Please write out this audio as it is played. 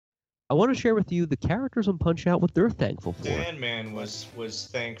I want to share with you the characters on Punch-Out what they're thankful for. Sandman was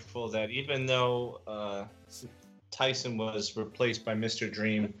thankful that even though Tyson was replaced by Mr.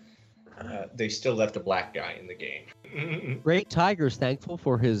 Dream, they still left a black guy in the game. Great Tiger's thankful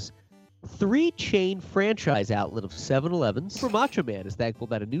for his 3-chain franchise outlet of 7-Elevens. For Macho Man is thankful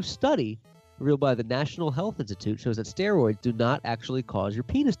that a new study revealed by the National Health Institute shows that steroids do not actually cause your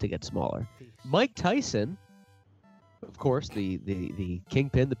penis to get smaller. Mike Tyson, of course, the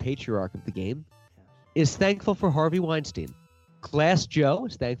kingpin, the patriarch of the game, is thankful for Harvey Weinstein. Glass Joe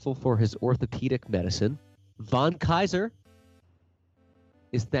is thankful for his orthopedic medicine. Von Kaiser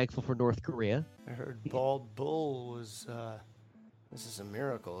is thankful for North Korea. I heard Bald Bull was, this is a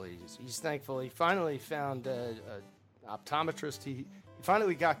miracle. He's thankful he finally found an optometrist. He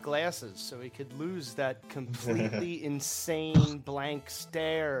finally got glasses so he could lose that completely insane blank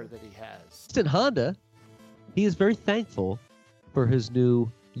stare that he has. In Honda, he is very thankful for his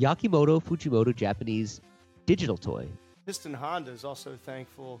new Yakimoto Fujimoto Japanese digital toy. Piston Honda is also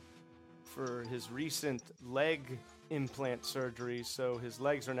thankful for his recent leg implant surgery, so his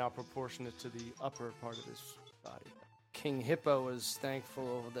legs are now proportionate to the upper part of his body. King Hippo is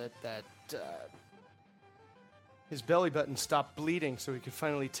thankful that his belly button stopped bleeding so he could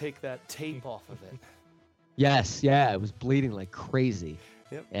finally take that tape off of it. Yes, yeah, it was bleeding like crazy.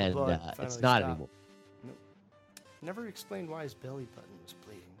 Yep, and it's not stopped. anymore. Nope. Never explained why his belly button was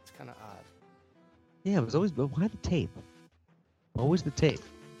bleeding. It's kind of odd. Yeah, it was always, but why the tape? Always the tape.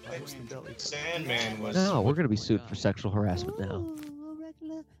 Sandman was... No, we're going to be sued for sexual harassment now. A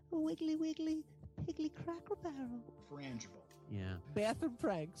regular wiggly piggly cracker barrel. Frangible. Yeah. Bathroom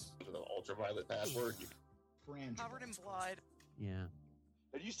pranks. The ultraviolet password. Frangible. Covered in blood. Yeah.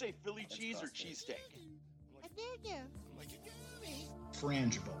 Did you say Philly cheese or cheesesteak? I did you.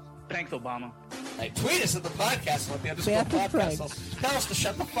 Frangible. Thanks, Obama. Hey, tweet us at the Podcastle at the Bathroom Podcastle. Tell us to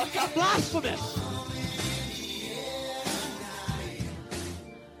shut the fuck up. Blasphemous!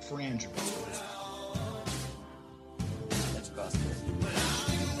 Frangible. That's possible.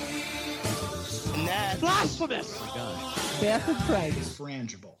 And that Blasphemous! Oh my God. Bathroom pranks.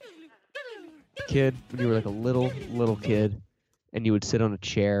 Frangible. Kid, when you were like a little kid, and you would sit on a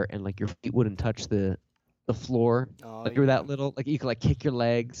chair and like your feet wouldn't touch the floor. Oh, like you were that little, like you could like kick your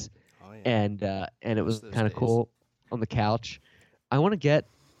legs, and it was kind of cool on the couch. I want to get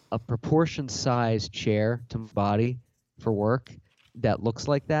a proportion-sized chair to my body for work that looks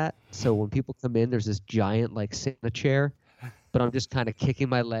like that. So when people come in, there's this giant like Santa chair, but I'm just kind of kicking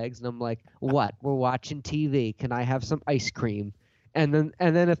my legs, and I'm like, "What? We're watching TV. Can I have some ice cream?" And then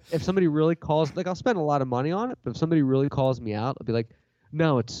if somebody really calls, like I'll spend a lot of money on it, but if somebody really calls me out, I'll be like,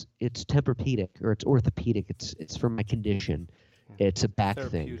 "No, it's Tempur-Pedic or it's orthopedic. It's for my condition. It's a back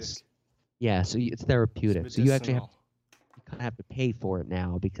thing." Yeah, so it's therapeutic. So you actually have to pay for it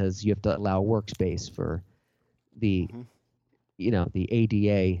now because you have to allow workspace for the the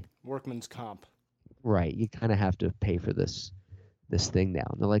ADA. Workman's comp. Right. You kind of have to pay for this thing now.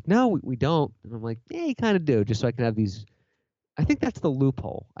 And they're like, "No, we don't." And I'm like, "Yeah, you kind of do, just so I can have these." I think that's the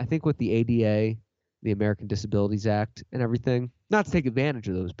loophole. I think with the ADA, the American Disabilities Act and everything, not to take advantage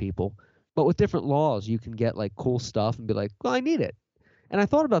of those people, but with different laws, you can get like cool stuff and be like, "Well, I need it." And I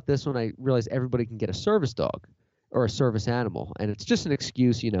thought about this when I realized everybody can get a service dog or a service animal. And it's just an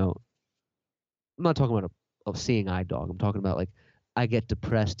excuse, I'm not talking about a seeing eye dog. I'm talking about like I get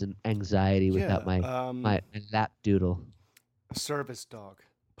depressed and anxiety without my lap doodle. A service dog.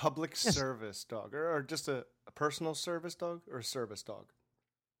 Public service dog. Or just a personal service dog or a service dog?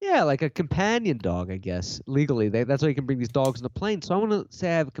 Yeah, like a companion dog, I guess. Legally, that's why you can bring these dogs on the plane. So I want to say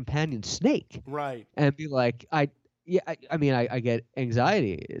I have a companion snake. Right. And be like, I get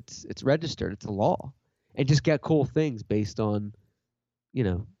anxiety. It's registered. It's a law. And just get cool things based on,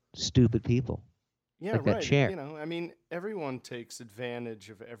 stupid people. Yeah, like right. That chair. Everyone takes advantage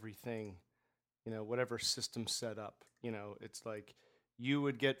of everything, whatever system set up. It's like you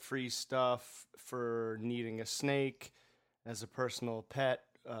would get free stuff for needing a snake as a personal pet,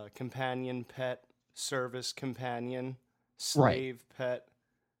 companion pet, service companion, slave pet,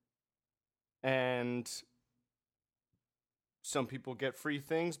 and some people get free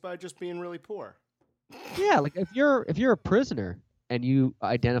things by just being really poor. Yeah, like if you're a prisoner and you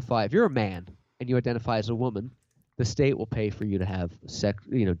identify, if you're a man and you identify as a woman, the state will pay for you to have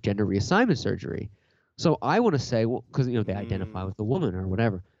gender reassignment surgery. So I want to say, well, because they identify with a woman or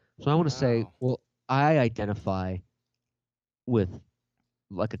whatever. So I want to say, well, I identify with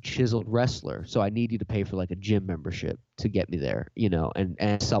like a chiseled wrestler, so I need you to pay for like a gym membership to get me there,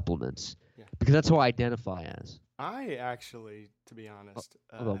 and supplements, because that's who I identify as. I actually, to be honest,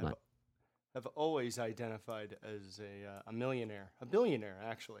 have always identified as a millionaire, a billionaire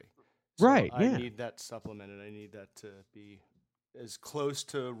actually. So Right, I yeah. need that supplemented. I need that to be as close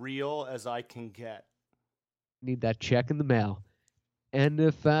to real as I can get. Need that check in the mail. And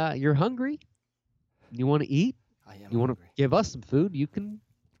if you're hungry, you want to eat, I am you want to hungry. give us some food, you can.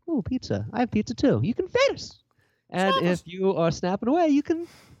 Oh, pizza! I have pizza too. You can feed us. And Snap us. if you are snapping away, you can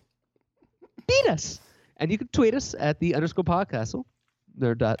beat us. And you can tweet us at the _Podcastle,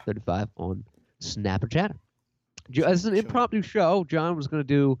 NERD35 on Snapchat. As an impromptu show, John was going to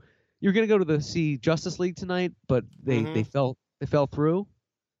do. You're going to go to see Justice League tonight, but they fell through.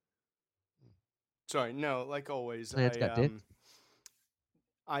 Sorry, no, like always, Plans got dicked.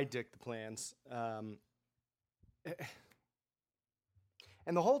 I dick the plans. And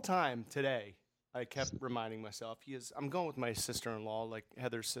the whole time today, I kept reminding myself, I'm going with my sister-in-law, like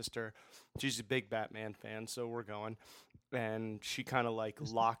Heather's sister. She's a big Batman fan, so we're going. And she kind of like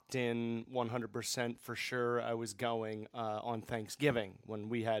locked in 100% for sure I was going on Thanksgiving, when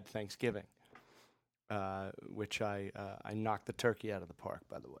we had Thanksgiving, which I knocked the turkey out of the park,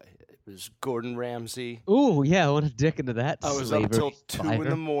 by the way. It was Gordon Ramsay. Ooh, yeah, I want to dick into that. I was up till 2 in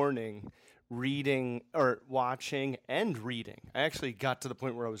the morning reading or watching and reading. I actually got to the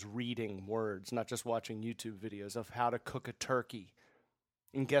point where I was reading words, not just watching YouTube videos of how to cook a turkey.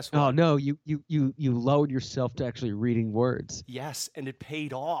 And guess what? Oh no, you lowered yourself to actually reading words. Yes, and it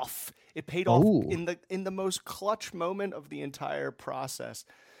paid off. It paid off Ooh. in the most clutch moment of the entire process.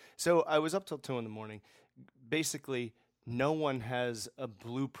 So I was up till 2 in the morning. Basically, no one has a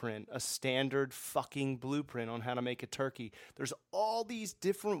blueprint, a standard fucking blueprint on how to make a turkey. There's all these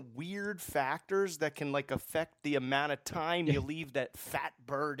different weird factors that can like affect the amount of time you leave that fat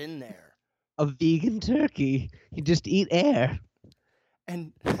bird in there. A vegan turkey, you just eat air.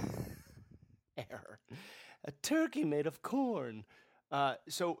 And air. A turkey made of corn.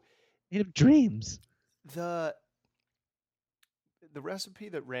 So Made of dreams. the recipe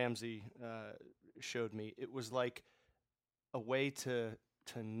that Ramsey showed me, it was like a way to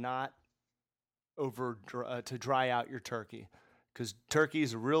not to dry out your turkey, because turkey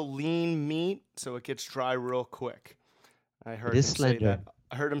is a real lean meat, so it gets dry real quick. I heard him say that.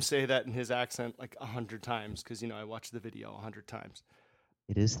 I heard him say that in his accent like 100 times, because I watched the video 100 times.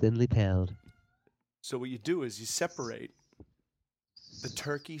 It is thinly paled. So what you do is you separate the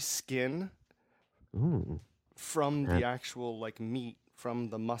turkey skin from the actual like meat, from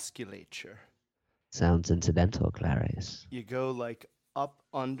the musculature. Sounds incidental, Clarice. You go like up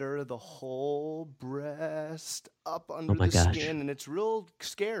under the whole breast, up under the gosh. skin, and it's real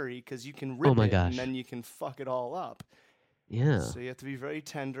scary because you can rip it and then you can fuck it all up. Yeah. So you have to be very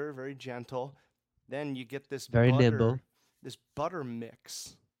tender, very gentle. Then you get this Very butter, nimble. this butter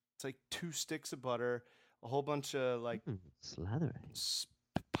mix. It's like 2 sticks of butter, a whole bunch of like slathering.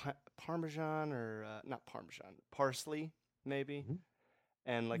 Parmesan or not Parmesan, parsley maybe,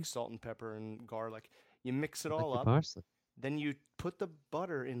 and like salt and pepper and garlic. You mix it all up. Parsley. Then you put the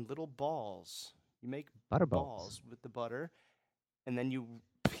butter in little balls. You make Butter balls with the butter, and then you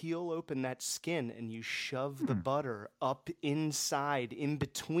peel open that skin and you shove the butter up inside, in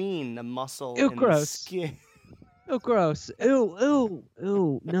between the muscle and the skin. Oh, gross. Ew, ew,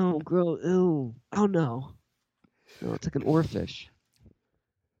 ew. No, gross. Ew. Oh, no. No, it's like an oarfish.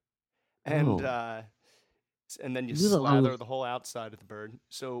 And then you slather the whole outside of the bird.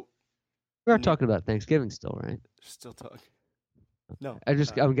 So we are talking about Thanksgiving still, right? Still talking. No.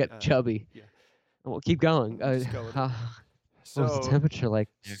 I'm getting chubby. Yeah. Well, keep going. Just go with it. What was the temperature like?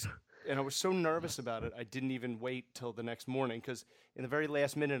 And I was so nervous about it, I didn't even wait till the next morning, because in the very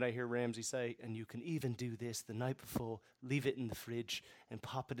last minute I hear Ramsey say, and you can even do this the night before, leave it in the fridge, and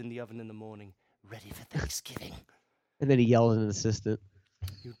pop it in the oven in the morning, ready for Thanksgiving. And then he yelled at an assistant.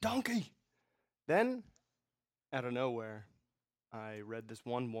 You donkey! Then, out of nowhere, I read this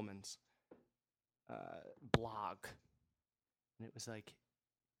one woman's blog, and it was like,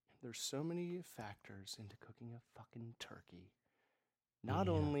 there's so many factors into cooking a fucking turkey. Not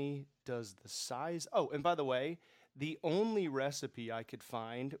only does the size... Oh, and by the way, the only recipe I could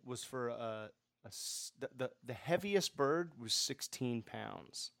find was for the heaviest bird was 16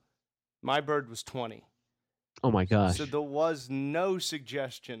 pounds. My bird was 20. Oh, my gosh. So there was no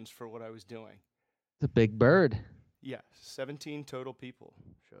suggestions for what I was doing. It's a big bird. Yeah, 17 total people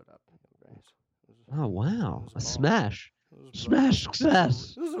showed up. Oh, wow. A smash. Smash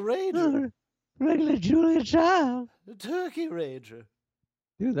success. It was a rager. Regular Julia Child. A turkey rager.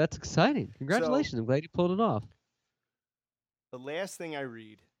 Dude, that's exciting. Congratulations. I'm glad you pulled it off. The last thing I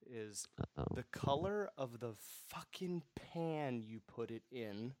read is the color of the fucking pan you put it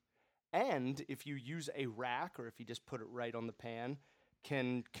in, and if you use a rack or if you just put it right on the pan,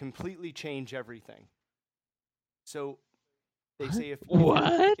 can completely change everything. So They say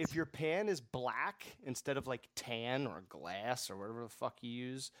What? if your pan is black instead of like tan or glass or whatever the fuck you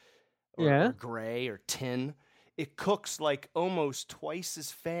use, or gray or tin, it cooks like almost twice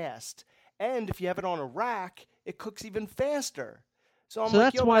as fast. And if you have it on a rack, it cooks even faster. So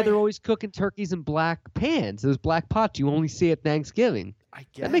that's why they're always cooking turkeys in black pans. Those black pots you only see at Thanksgiving. I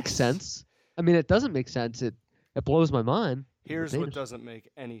guess. That makes sense. I mean, it doesn't make sense. It blows my mind. Here's what doesn't make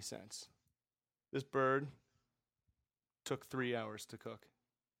any sense. This bird took 3 hours to cook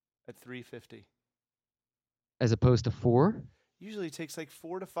at $3.50. As opposed to 4? Usually it takes like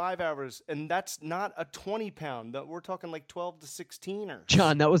 4 to 5 hours, and that's not a 20-pound. We're talking like 12 to 16.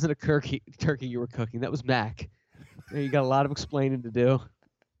 John, that wasn't a turkey you were cooking. That was Mac. You got a lot of explaining to do.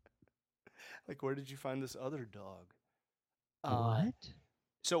 Like, where did you find this other dog? What?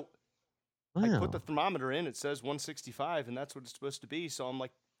 So wow. I put the thermometer in. It says 165, and that's what it's supposed to be. So I'm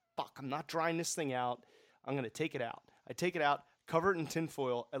like, fuck, I'm not drying this thing out. I'm going to take it out. I take it out, cover it in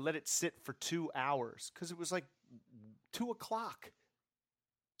tinfoil, and let it sit for 2 hours because it was like 2 o'clock.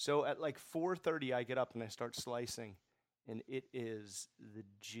 So at like 4:30, I get up and I start slicing, and it is the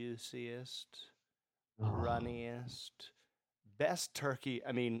juiciest, runniest, best turkey.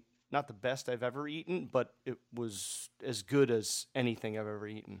 I mean, not the best I've ever eaten, but it was as good as anything I've ever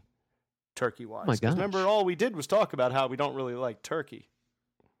eaten, turkey-wise. Oh my gosh. Remember, all we did was talk about how we don't really like turkey.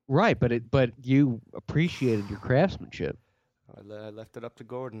 Right, but you appreciated your craftsmanship. I left it up to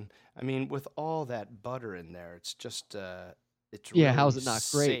Gordon. I mean, with all that butter in there, it's just it's really how's it not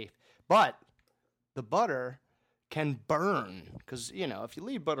great? safe. But the butter can burn because if you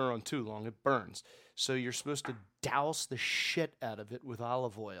leave butter on too long, it burns. So you're supposed to douse the shit out of it with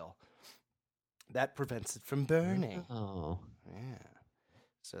olive oil. That prevents it from burning. Oh, yeah.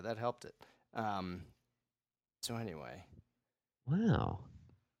 So that helped it. So anyway, wow.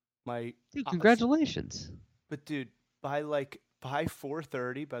 Dude, But dude, by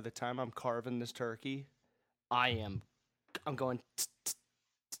 4:30, by the time I'm carving this turkey, I'm going.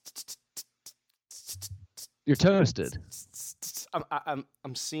 You're toasted.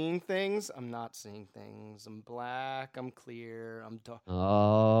 I'm seeing things. I'm not seeing things. I'm black. I'm clear.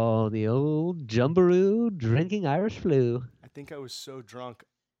 Oh, the old jumbaroo drinking Irish flu. I think I was so drunk,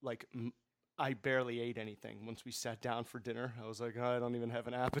 like I barely ate anything. Once we sat down for dinner, I was like, I don't even have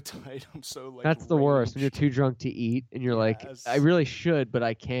an appetite. I'm so like. That's the worst when you're too drunk to eat, and you're like, I really should, but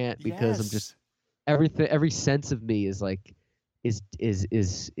I can't because I'm just every sense of me is like, is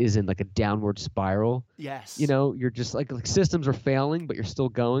in like a downward spiral. Yes. You're just like systems are failing, but you're still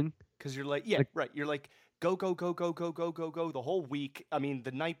going. Because you're like, right. You're like, go the whole week. I mean,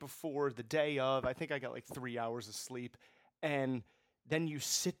 the night before, the day of, I think I got like 3 hours of sleep, and then you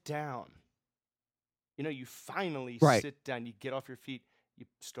sit down. You finally sit down, you get off your feet, you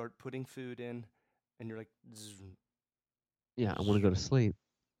start putting food in, and you're like, zzz, yeah, I want to go to sleep.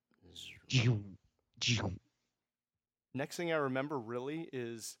 Next thing I remember really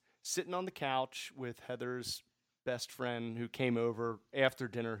is sitting on the couch with Heather's best friend who came over after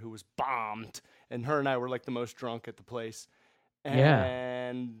dinner who was bombed, and her and I were like the most drunk at the place.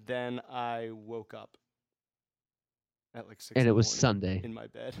 And then I woke up at like 6 and it was morning Sunday in my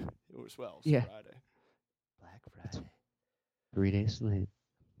bed. It was Friday. Black Friday. 3 days sleep.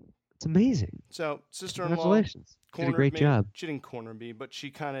 It's amazing. So sister-in-law, congratulations. Did a great job. She didn't corner me, but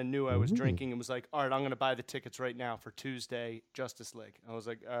she kind of knew I was drinking and was like, all right, I'm going to buy the tickets right now for Tuesday, Justice League. I was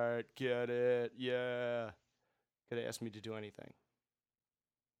like, all right, get it. Yeah. Could have asked me to do anything.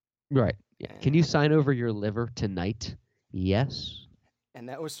 Right. Yeah. Can you sign over your liver tonight? Yes. And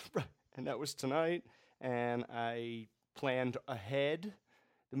that was tonight. And I planned ahead.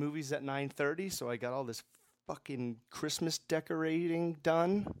 The movie's at 9:30, so I got all this fucking Christmas decorating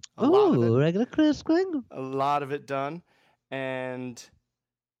done. Regular Christmas. A lot of it done. And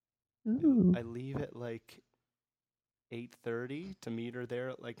I leave at like 8:30 to meet her there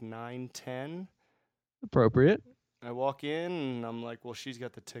at like 9:10. Appropriate. I walk in and I'm like, well, she's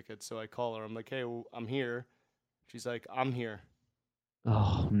got the ticket, so I call her. I'm like, hey, I'm here. She's like, I'm here.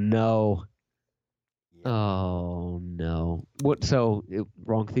 Oh no. Yeah. Oh no. What? So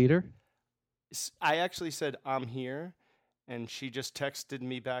wrong theater? I actually said I'm here, and she just texted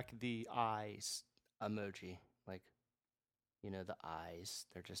me back the eyes emoji, like, the eyes.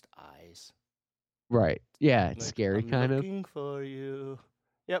 They're just eyes. Right. Yeah, it's like, scary, kind of. Looking for you.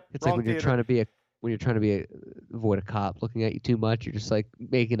 Yep. It's like when theater. you're trying to be avoid a cop looking at you too much. You're just like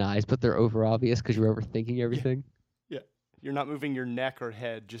making eyes, but they're over obvious because you're overthinking everything. Yeah. You're not moving your neck or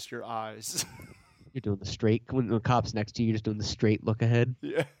head, just your eyes. You're doing the straight. When the cop's next to you, you're just doing the straight look ahead.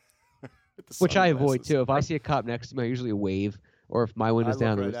 Yeah. Which I avoid too. If I see a cop next to me, I usually wave or if my window's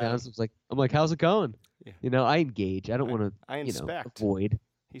down, the window's down. So it's like I'm like, how's it going? Yeah. You know, I engage. I don't want to. I inspect. Avoid.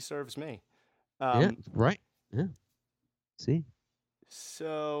 He serves me. Yeah. Right. Yeah. See.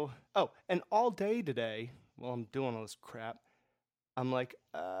 So, and all day today, while I'm doing all this crap, I'm like,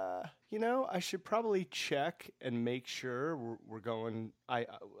 I should probably check and make sure we're going.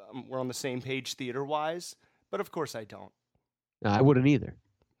 We're on the same page theater wise, but of course I don't. No, I wouldn't either.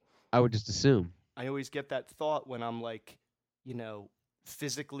 I would just assume. I always get that thought when I'm like,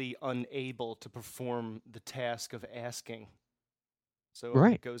 physically unable to perform the task of asking. So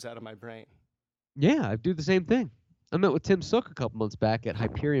it goes out of my brain. Yeah, I do the same thing. I met with Tim Sook a couple months back at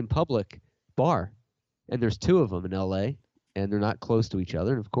Hyperion Public Bar, and there's 2 of them in L.A., and they're not close to each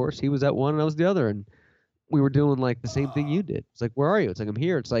other. And, of course, he was at one and I was the other, and we were doing, like, the same thing you did. It's like, where are you? It's like, I'm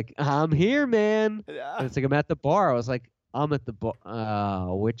here. It's like, I'm here, man. And it's like, I'm at the bar. I was like, I'm at the bar.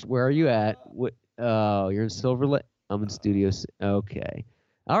 Where are you at? You're in Silver Lake. I'm in Studio C. Okay.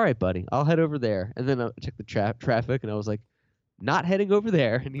 All right, buddy. I'll head over there. And then I checked the traffic, and I was like, not heading over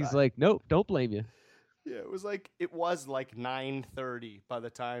there. And he's like, nope, don't blame you. Yeah, it was like 9:30 by the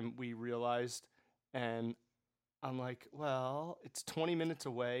time we realized, and I'm like, well, it's 20 minutes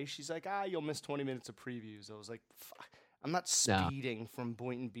away. She's like, you'll miss 20 minutes of previews. I was like, fuck. I'm not speeding from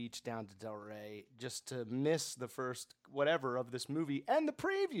Boynton Beach down to Delray just to miss the first whatever of this movie and the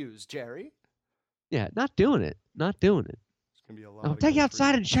previews, Jerry. Yeah, not doing it. Not doing it. It's gonna be a lot. I'll take you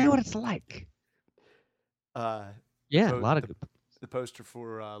outside and show you what it's like. Yeah, a lot of good. The poster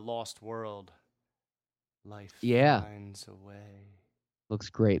for Lost World. Life finds a way.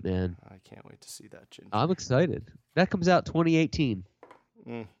 Looks great, man. I can't wait to see that, Ginger. I'm excited. That comes out 2018.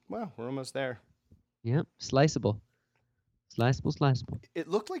 Well, we're almost there. Yep, sliceable. Sliceable. It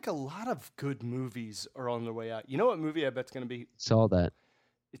looked like a lot of good movies are on their way out. You know what movie I bet's going to be? Saw that.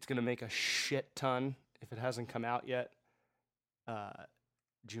 It's going to make a shit ton if it hasn't come out yet.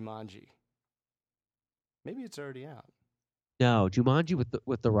 Jumanji. Maybe it's already out. No, Jumanji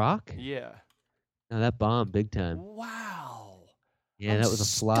with the Rock? Yeah. No, that bombed big time. Wow. Yeah, that was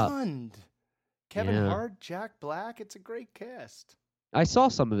a flop. Stunned. Kevin Hart, Jack Black. It's a great cast. I saw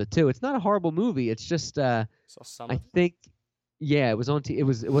some of it too. It's not a horrible movie. It's just I think it was on it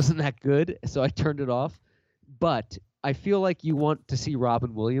wasn't that good, so I turned it off. But I feel like you want to see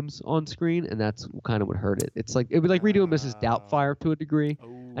Robin Williams on screen, and that's kind of what hurt it. It's like it would be like redoing Mrs. Doubtfire to a degree.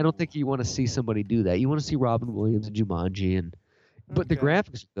 I don't think you want to see somebody do that. You want to see Robin Williams and Jumanji but the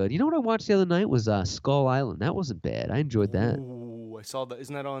graphics are good. You know what I watched the other night was Skull Island. That wasn't bad. I enjoyed that. Ooh, I saw that.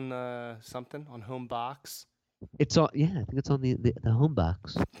 Isn't that on something on Home Box? It's on. Yeah, I think it's on the home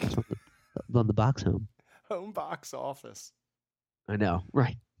box. It's on the box home. Home Box Office. I know,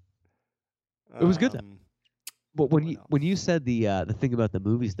 right? It was good though. But when you said the thing about the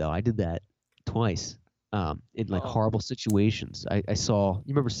movies though, I did that twice. In like horrible situations. I saw.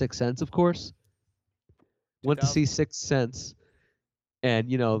 You remember Sixth Sense, of course. Went to see Sixth Sense.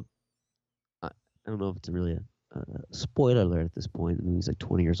 And, I don't know if it's really a spoiler alert at this point. The movie's like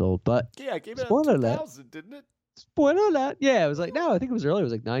 20 years old. But yeah, it came out in 2000, didn't it? Spoiler alert. Yeah, it was like, no, I think it was earlier. It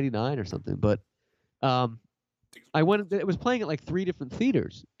was like 99 or something. But I went, it was playing at like 3 different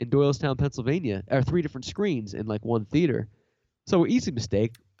theaters in Doylestown, Pennsylvania, or 3 different screens in like one theater. So easy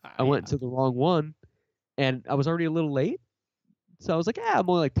mistake. I went to the wrong one, and I was already a little late. So I was like, I'm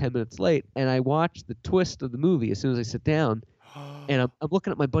only like 10 minutes late. And I watched the twist of the movie as soon as I sit down. And I'm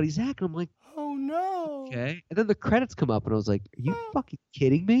looking at my buddy Zach, and I'm like, oh, no. Okay. And then the credits come up, and I was like, are you fucking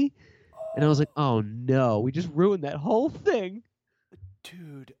kidding me? And I was like, oh, no. We just ruined that whole thing.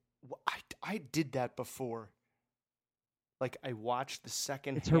 Dude, I did that before. Like, I watched the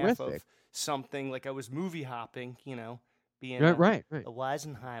second half horrific. Of something. Like, I was movie hopping, being right. a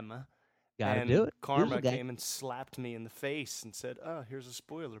Weisenheimer. Gotta do it. Karma came and slapped me in the face and said, here's a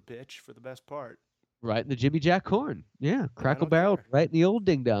spoiler, bitch, for the best part. Right in the Jimmy Jack horn. Yeah, crackle barrel right in the old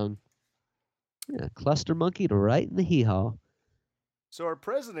ding dong. Yeah, cluster monkeyed right in the hee-haw. So our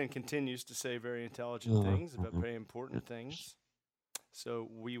president continues to say very intelligent things about very important things. So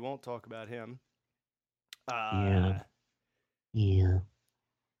we won't talk about him. Yeah.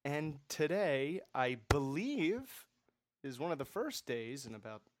 And today, I believe, is one of the first days in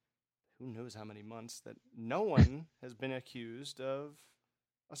about who knows how many months that no one has been accused of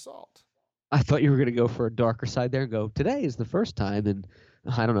assault. I thought you were going to go for a darker side there and go, today is the first time in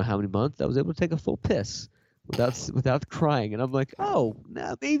I don't know how many months I was able to take a full piss without crying. And I'm like, no,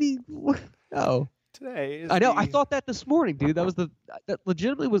 maybe, no. Today is I know. I thought that this morning, dude. That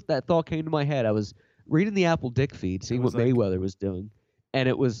legitimately was that thought came to my head. I was reading the Apple Dick feed, seeing what Mayweather was doing. And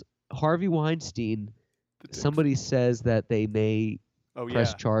it was Harvey Weinstein. Somebody says that they may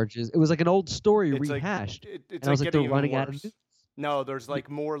press charges. It was like an old story rehashed. It's and I was like, they're running worse. out of news. No, there's like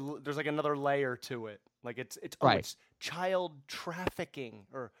more. There's like another layer to it. Like it's Right. it's child trafficking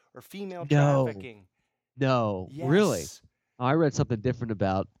or female No. trafficking. No, Yes. really. I read something different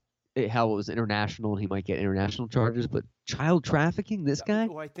about how it was international and he might get international charges, but child trafficking, this guy?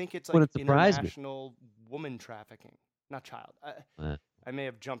 Oh, I think it's like Wouldn't surprise me. international woman trafficking, not child. I may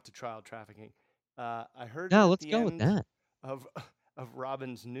have jumped to child trafficking. I heard. No, at let's the go with end that. Of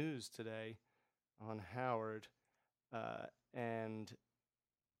Robin's news today on Howard, and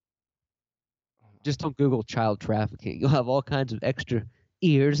Just don't Google child trapficking. You'll have all kinds of extra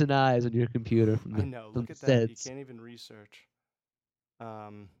ears and eyes on your computer. From the, I know. from Look at the that. You feds. can't even research.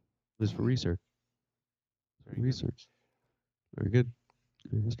 It was for research. Very good. Research. Very good.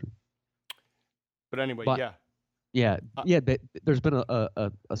 Good history. But anyway, But- yeah. Yeah. There's been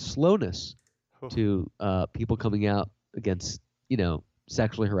a slowness to people coming out against,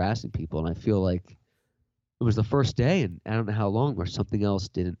 sexually harassing people, and I feel like it was the first day, and I don't know how long, where something else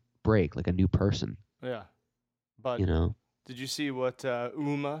didn't break, like a new person. Yeah. But did you see what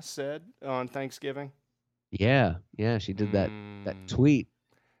Uma said on Thanksgiving? Yeah, she did that tweet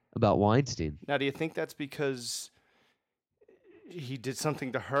about Weinstein. Now, do you think that's because he did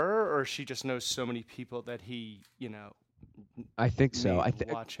something to her, or she just knows so many people that he, I think so. I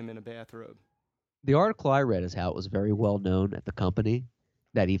think watch him in a bathrobe? the article I read is how it was very well known at the company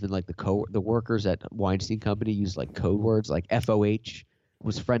that even like the workers at Weinstein Company used like code words, like FOH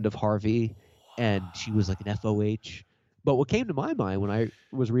was friend of Harvey, and she was like an FOH. But what came to my mind when I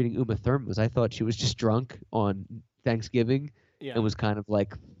was reading Uma Thurman was I thought she was just drunk on Thanksgiving and was kind of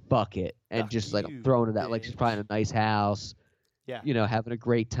like, fuck it, and Fuck just like you, throwing it out. Like she's probably in a nice house, having a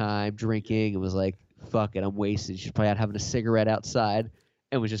great time drinking. It was like, fuck it, I'm wasted. She's probably out having a cigarette outside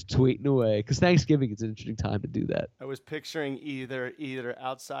and was just tweeting away. Because Thanksgiving is an interesting time to do that. I was picturing either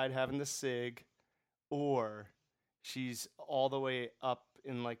outside having the cig, or she's all the way up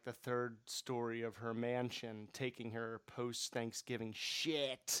in like the third story of her mansion, taking her post-Thanksgiving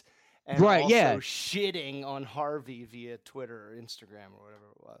shit, and also shitting on Harvey via Twitter or Instagram or whatever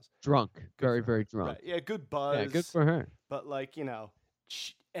it was. Drunk, very drunk. Right. Yeah, good buzz. Yeah, good for her. But like,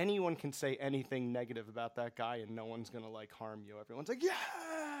 anyone can say anything negative about that guy, and no one's gonna like harm you. Everyone's like,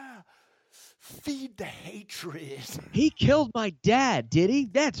 yeah, feed the hatred. He killed my dad, did he?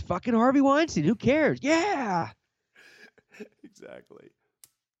 That's fucking Harvey Weinstein. Who cares? Yeah. Exactly.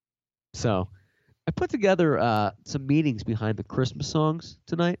 So, I put together some meanings behind the Christmas songs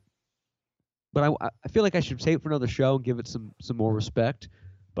tonight, but I feel like I should save it for another show and give it some more respect.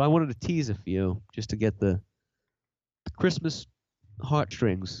 But I wanted to tease a few just to get the Christmas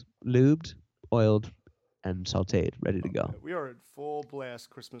heartstrings lubed, oiled, and sautéed, ready to go. We are at full blast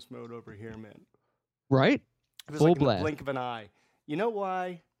Christmas mode over here, man. Right? It was Full like in blast. the blink of an eye. You know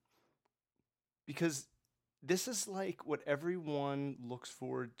why? Because this is like what everyone looks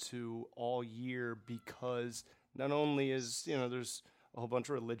forward to all year, because not only is, there's a whole bunch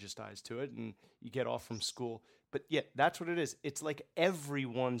of religious ties to it and you get off from school, but yeah, that's what it is. It's like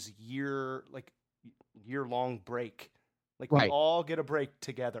everyone's year-long break. Like we all get a break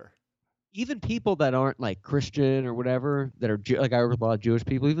together. Even people that aren't like Christian or whatever, that are like I work with a lot of Jewish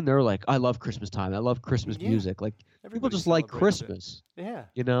people, even they're like, I love Christmas time. I love Christmas music. Like people just like Christmas. Yeah.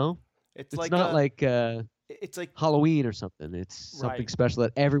 It's like not it's like Halloween or something. It's something special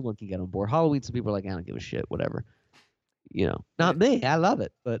that everyone can get on board. Halloween, some people are like, I don't give a shit, whatever. Not me. I love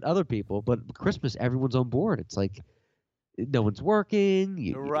it, but other people. But Christmas, everyone's on board. It's like no one's working.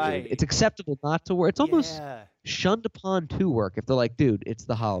 It's acceptable not to work. It's almost shunned upon to work if they're like, dude, it's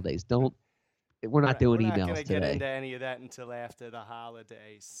the holidays. We're not doing emails today. We're not going to get into any of that until after the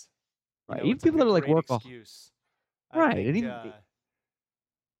holidays. Right. Even people that are like work off. Right.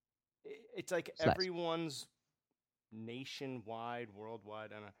 It's like everyone's nationwide,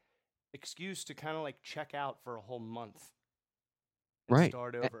 worldwide, and an excuse to kind of like check out for a whole month and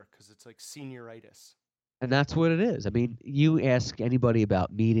start over, because it's like senioritis. And that's what it is. I mean, you ask anybody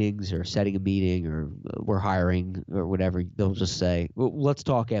about meetings or setting a meeting or we're hiring or whatever, they'll just say, well, let's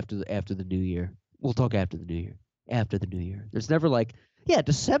talk after the new year. We'll talk after the new year. After the new year. There's never like,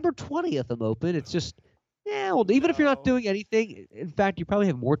 December 20th I'm open. It's just, even if you're not doing anything, in fact, you probably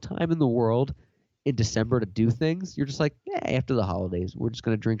have more time in the world in December to do things. You're just like, after the holidays, we're just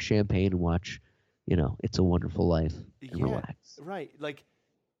going to drink champagne and watch, It's a Wonderful Life and relax. Right. Like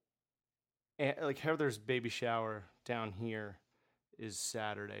Heather's baby shower down here is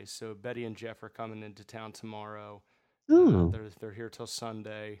Saturday, so Betty and Jeff are coming into town tomorrow. They're here till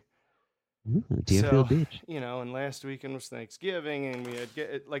Sunday. Deerfield Beach. And last weekend was Thanksgiving, and we had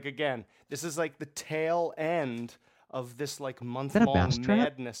again, this is like the tail end of this like that a month-long mousetrap?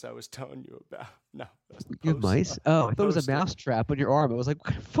 madness I was telling you about. No, that's the You have poster. mice? Oh, I thought it was a Poster. mousetrap on your arm. I was like,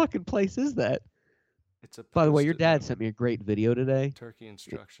 what kind of fucking place is that? It's a By the way, your Post-it dad note. sent me a great video today. Turkey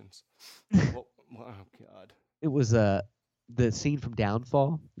instructions. Oh God. It was the scene from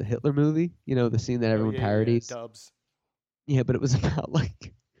Downfall, the Hitler movie. You know, the scene that everyone parodies. Dubs. Yeah, but it was about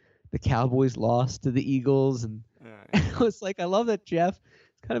like the Cowboys lost to the Eagles, and it was like, I love that Jeff.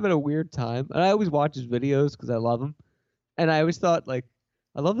 It's kind of been a weird time, and I always watch his videos because I love him, and I always thought like,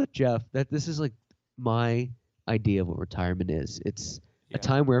 I love that Jeff. That this is like my idea of what retirement is. It's a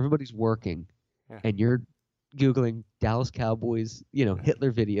time where everybody's working, and you're Googling Dallas Cowboys, you know,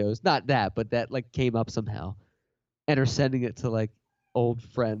 Hitler videos. Not that, but that like came up somehow, and are sending it to like old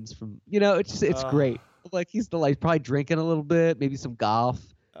friends from, you know, it's great. Like he's probably drinking a little bit, maybe some golf.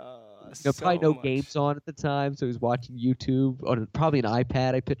 Probably no games on at the time, so he's watching YouTube on probably an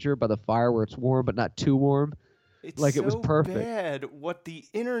iPad. I picture by the fire where it's warm but not too warm. It's like so it was perfect. bad what the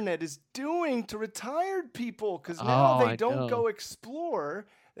internet is doing to retired people, because now they don't go explore.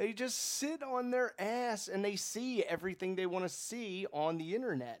 They just sit on their ass and they see everything they want to see on the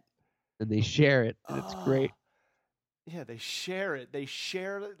internet. And they share it, and it's great. Yeah, they share it. They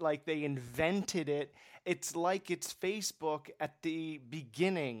share it like they invented it. It's like it's Facebook at the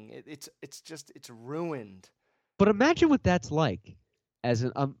beginning. It's ruined. But imagine what that's like. As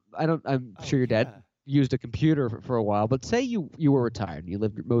an I'm sure your dad used a computer for a while, but say you were retired and you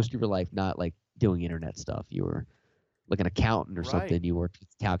lived most of your life not like doing internet stuff. You were like an accountant or something. You worked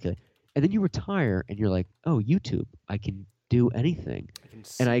calculating, and then you retire and you're like, oh, YouTube, I can do anything.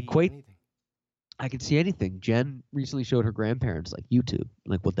 I can see anything. Jen recently showed her grandparents like YouTube,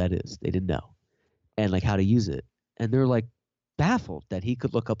 like what that is. They didn't know, and like how to use it, and they're like baffled that he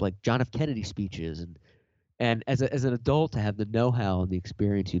could look up like John F. Kennedy speeches, and as an adult to have the know-how and the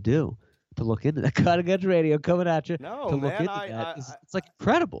experience you do to look into that. Cutting Edge Radio coming at you. No, to man, look into that. It's like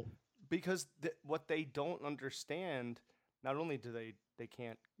incredible. Because what they don't understand, not only do they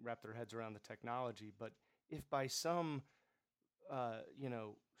can't wrap their heads around the technology, but if by some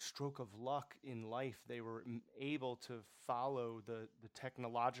stroke of luck in life they were able to follow the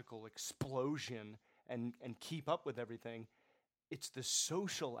technological explosion and keep up with everything, it's the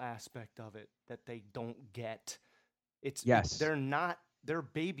social aspect of it that they don't get. They're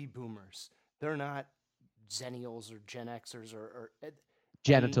baby boomers. They're not Zennials or Gen Xers or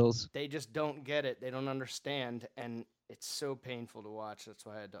genitals. They just don't get it. They don't understand, and it's so painful to watch. That's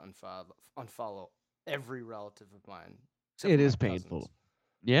why I had to unfollow every relative of mine. It is painful. Cousins.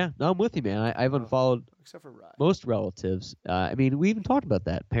 Yeah, no, I'm with you, man. I've unfollowed except for most relatives. I mean, we even talked about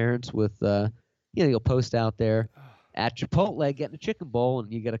that. Parents with, you'll post out there at Chipotle getting a chicken bowl,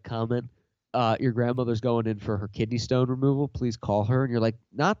 and you get a comment. Your grandmother's going in for her kidney stone removal. Please call her. And you're like,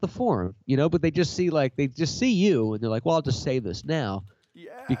 not the form, but they just see you, and they're like, well, I'll just say this now,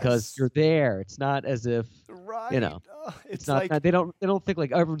 because you're there. It's not as if, it's not. Like, they don't think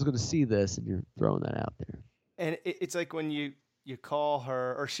like everyone's going to see this, and you're throwing that out there. And it's like when you call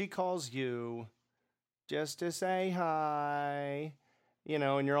her or she calls you, just to say hi,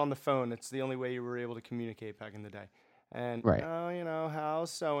 and you're on the phone. It's the only way you were able to communicate back in the day. And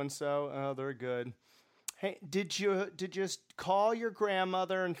how's so and so? Oh, they're good. Hey, did you call your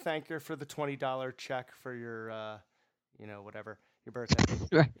grandmother and thank her for the $20 check for your whatever, your birthday?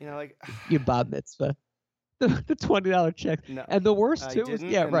 Right. Like your bat mitzvah, the $20 check. No, and the worst too is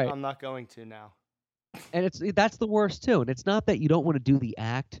right. I'm not going to now. And that's the worst too. And it's not that you don't want to do the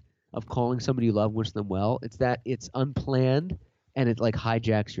act of calling somebody you love, wish them well. It's that it's unplanned and it like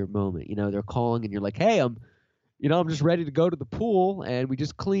hijacks your moment. They're calling and you're like, hey, I'm just ready to go to the pool, and we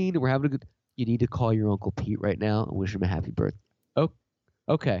just cleaned, and we're having a good. You need to call your Uncle Pete right now and wish him a happy birthday. Oh,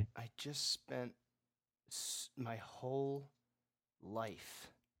 okay. I just spent my whole life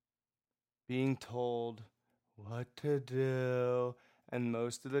being told what to do, and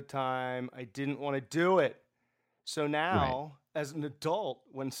most of the time I didn't want to do it. So now, as an adult,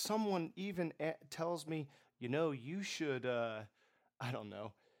 when someone even tells me, you should, I don't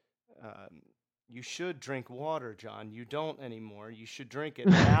know. You should drink water, John. You don't anymore. You should drink it.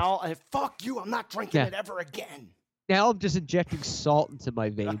 Now, fuck you. I'm not drinking it ever again. Now I'm just injecting salt into my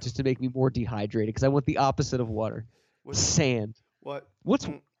veins just to make me more dehydrated because I want the opposite of water. Sand. I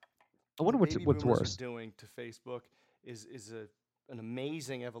wonder what's worse. Doing to Facebook is an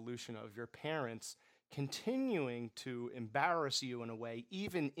amazing evolution of your parents continuing to embarrass you in a way,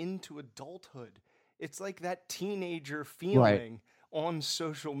 even into adulthood. It's like that teenager feeling on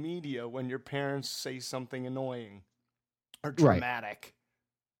social media when your parents say something annoying or dramatic. Right.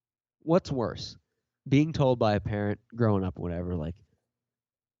 What's worse? Being told by a parent growing up or whatever, like,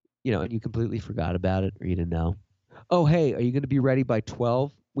 and you completely forgot about it or you didn't know. Oh, hey, are you going to be ready by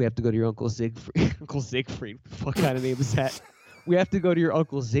 12? We have to go to your Uncle Siegfried. Uncle Siegfried. What kind of name is that? We have to go to your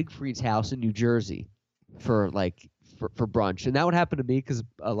Uncle Siegfried's house in New Jersey for brunch. And that would happen to me because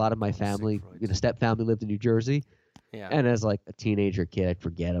a lot of my family, step family lived in New Jersey. Yeah. And as like a teenager kid, I'd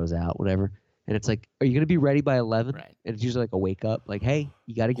forget I was out, whatever. And it's like, are you going to be ready by 11? Right. And it's usually like a wake up, like, hey,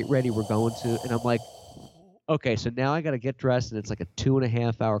 you got to get ready. We're going to. And I'm like, okay, so now I got to get dressed, and it's like a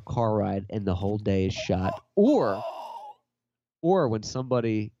 2.5-hour car ride, and the whole day is shot. Or when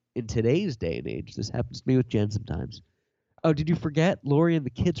somebody in today's day and age, this happens to me with Jen sometimes. Oh, did you forget? Lori and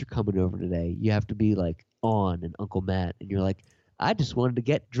the kids are coming over today. You have to be like on and Uncle Matt, and you're like, I just wanted to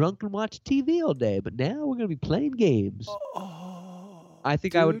get drunk and watch TV all day, but now we're going to be playing games. I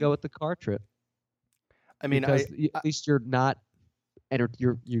think I would go with the car trip. I mean, because at least you're not,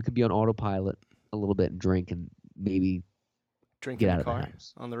 you can be on autopilot a little bit and drink and maybe drink get in out the of the car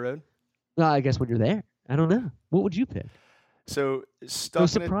house. on the road. No, I guess when you're there. I don't know. What would you pick? So No stuck.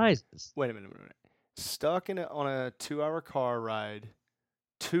 surprises. Wait a minute. Stuck on a 2-hour car ride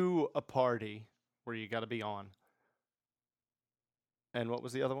to a party where you got to be on. And what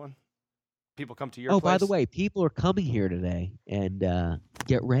was the other one? People come to your place. Oh, by the way, people are coming here today, and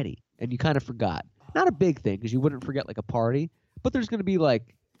get ready. And you kind of forgot. Not a big thing, because you wouldn't forget like a party, but there's going to be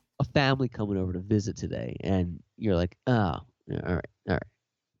like a family coming over to visit today, and you're like, oh, yeah, all right.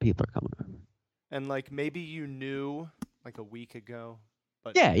 People are coming over. And like maybe you knew like a week ago,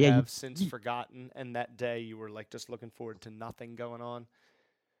 but Yeah, you yeah, have since forgotten, and that day you were like just looking forward to nothing going on.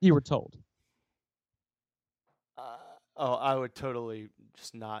 You were told. I would totally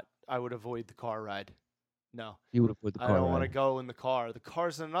just not. I would avoid the car ride. No. You would avoid the car I don't ride. want to go in the car. The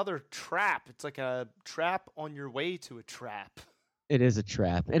car's another trap. It's like a trap on your way to a trap. It is a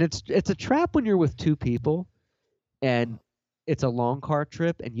trap, and it's a trap when you're with two people, and it's a long car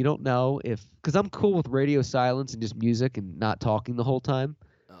trip, and you don't know if because I'm cool with radio silence and just music and not talking the whole time.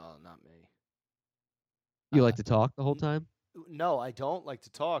 Oh, not me. You like to talk the whole time? No, I don't like to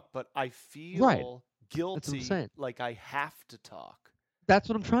talk, but I feel guilty, saying. like I have to talk. That's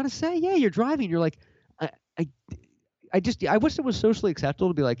what I'm trying to say. Yeah, you're driving. You're like, I wish it was socially acceptable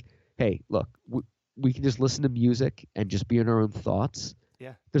to be like, hey, look, we can just listen to music and just be in our own thoughts.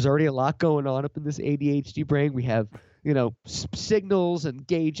 Yeah. There's already a lot going on up in this ADHD brain. We have, signals and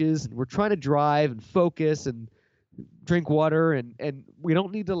gauges, and we're trying to drive and focus and drink water, and we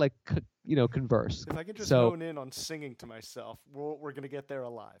don't need to converse. If I could just hone in on singing to myself, we're gonna get there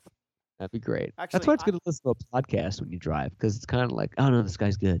alive. That'd be great. Actually, that's why it's good to listen to a podcast when you drive, because it's kind of like, oh no, this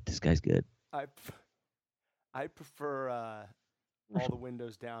guy's good. This guy's good. I prefer all the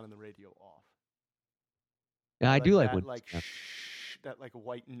windows down and the radio off. Yeah, I do like that, windows like down. that like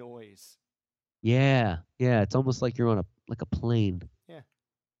white noise. Yeah, it's almost like you're on a plane. Yeah.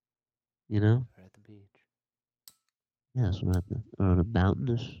 You know? We're at the beach. Yes, we're on a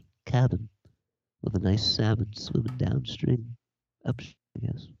mountainous cabin with a nice salmon swimming downstream, upstream, I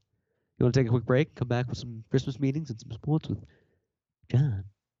guess. You want to take a quick break? Come back with some Christmas meetings and some sports with John.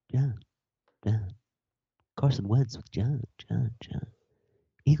 Carson Wentz with John.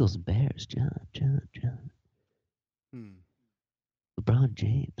 Eagles and Bears, John. LeBron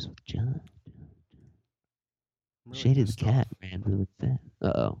James with John. Really Shady the pissed Cat off. ran really fast.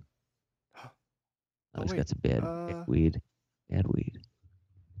 Uh-oh. Oh, he's got some bad weed. Bad weed.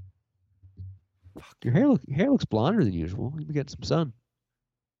 Your hair looks blonder than usual. You've been getting some sun.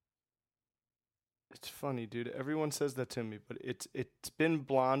 It's funny, dude. Everyone says that to me, but it's been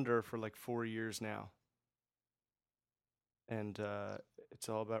blonder for like 4 years now. And it's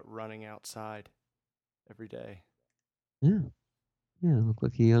all about running outside every day. Yeah, look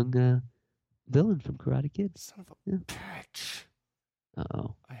like a young villain from Karate Kid. Son of a bitch.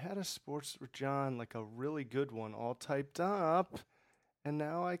 Uh-oh. I had a Sports with John, like a really good one, all typed up, and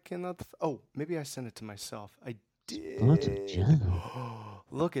now I cannot. Maybe I sent it to myself. I did. Sports with John.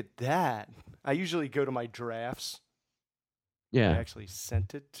 Look at that. I usually go to my drafts. Yeah. I actually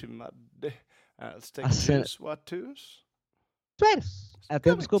sent it to my. Let's take Twos. What twos? Travis at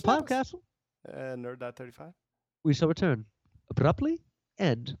the Underscore Podcastle. NERD35. We shall return abruptly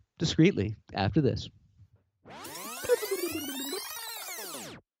and discreetly after this.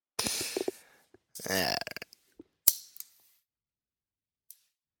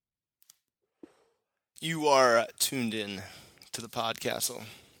 You are tuned in to the Podcastle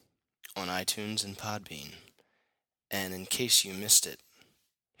on iTunes and Podbean. And in case you missed it,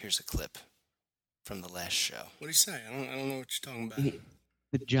 here's a clip from the last show. What do you say? I don't know what you're talking about.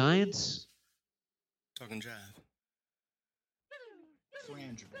 The Giants. Talking jive.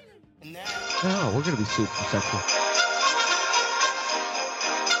 Frangible. Oh, we're going to be super sexual.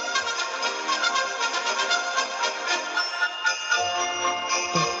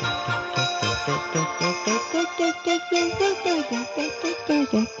 And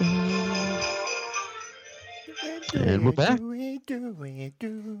we're back. Sorry.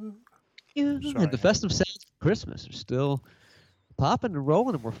 And the festive sounds of Christmas are still popping and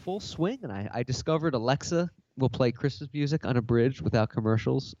rolling, and we're full swing. And I discovered Alexa will play Christmas music unabridged without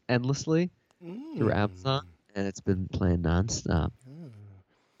commercials endlessly through Amazon, and it's been playing nonstop.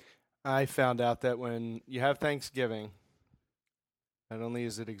 I found out that when you have Thanksgiving, not only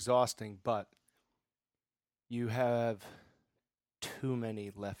is it exhausting, but you have too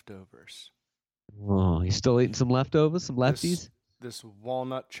many leftovers. Oh, you still eating some leftovers, some lefties? This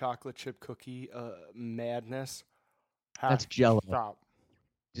walnut chocolate chip cookie madness. That's Jell-O. Stop.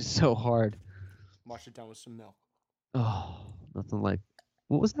 Just so hard. Wash it down with some milk. Oh, nothing like.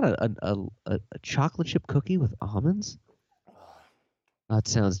 What was that? A chocolate chip cookie with almonds? That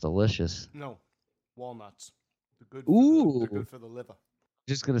sounds delicious. No, walnuts. They're good for the liver.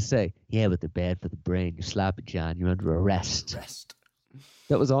 Just gonna say, yeah, but they're bad for the brain. You're sloppy, John. You're under arrest.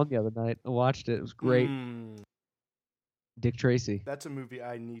 That was on the other night. I watched it. It was great. Dick Tracy. That's a movie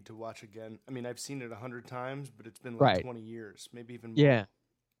I need to watch again. I mean, I've seen it 100 times, but it's been like 20 years, maybe even more. Yeah,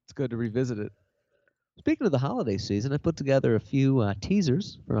 it's good to revisit it. Speaking of the holiday season, I put together a few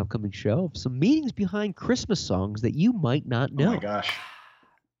teasers for an upcoming show of some meanings behind Christmas songs that you might not know. Oh my gosh.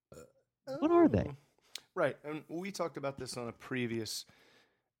 What are they? Right, and we talked about this on a previous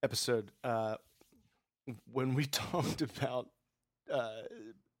episode when we talked about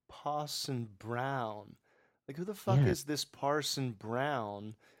Parson Brown. Like, who the fuck is this Parson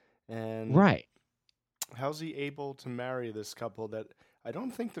Brown? And how's he able to marry this couple that I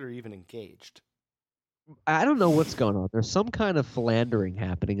don't think they're even engaged? I don't know what's going on. There's some kind of philandering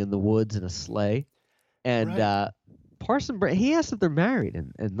happening in the woods in a sleigh. And Parson Brown, he asks if they're married,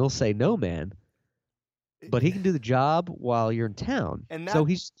 and they'll say, no, man. But he can do the job while you're in town. And so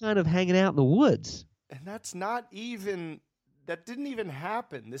he's kind of hanging out in the woods. And that's not even... That didn't even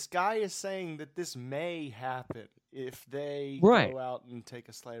happen. This guy is saying that this may happen if they go out and take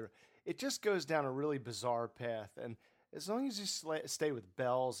a sleigh ride. It just goes down a really bizarre path. And as long as you stay with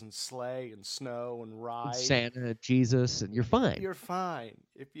bells and sleigh and snow and ride, And Santa and Jesus, and you're fine. You're fine.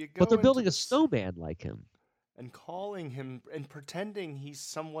 If you go but they're building a snowman like him. And calling him and pretending he's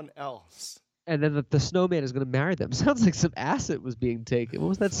someone else. And then the snowman is going to marry them. Sounds like some acid was being taken. What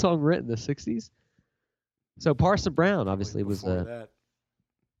was that song written in the 60s? So Parson Brown obviously was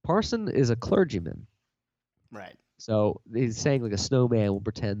Parson is a clergyman. Right. So he's saying like a snowman will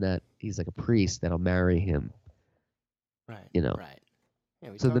pretend that he's like a priest that'll marry him. Right. You know. Right.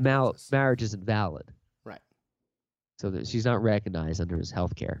 Yeah, so the marriage isn't valid. Right. So that she's not recognized under his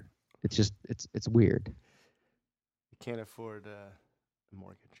health care. It's just it's weird. You can't afford a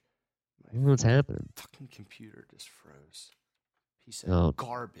mortgage. What's happening? Fucking computer just froze. Piece of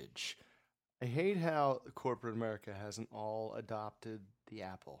garbage. I hate how corporate America hasn't all adopted the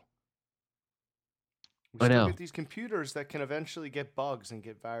Apple. We still get these computers that can eventually get bugs and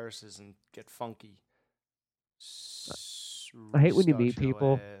get viruses and get funky. I hate when you meet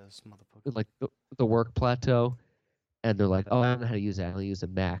people with like the work plateau, and they're like, "Oh, I don't know how to use that. I'll use a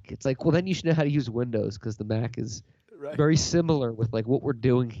Mac." It's like, well, then you should know how to use Windows because the Mac is very similar with like what we're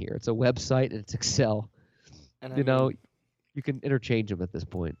doing here. It's a website and it's Excel. And you know, you can interchange them at this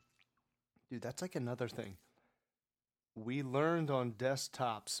point. Dude, that's like another thing. We learned on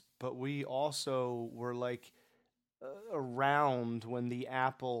desktops, but we also were like around when the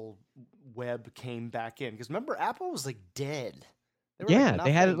Apple web came back in. Because remember, Apple was like dead. They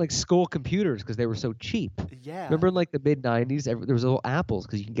had it like school computers because they were so cheap. Yeah. Remember in like the mid-'90s, there was little Apples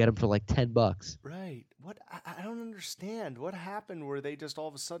because you can get them for like $10. Right. What? I don't understand. What happened where they just all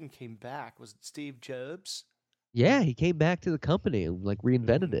of a sudden came back? Was it Steve Jobs? Yeah, he came back to the company and like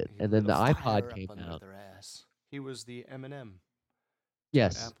reinvented it, and then the iPod came out. He was the M&M.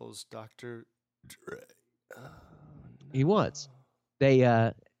 Yes, Apple's Dr. Dre. Oh, no. He was. They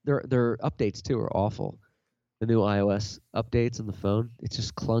their updates too are awful. The new iOS updates on the phone, it's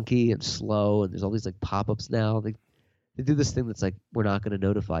just clunky and slow, and there's all these like pop-ups now. They do this thing that's like, we're not going to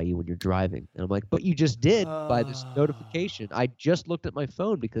notify you when you're driving, and I'm like, but you just did by this notification. I just looked at my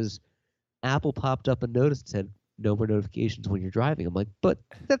phone because Apple popped up a notice that said no more notifications when you're driving. I'm like, but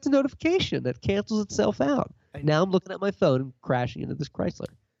that's a notification that cancels itself out. Now I'm looking at my phone and crashing into this Chrysler.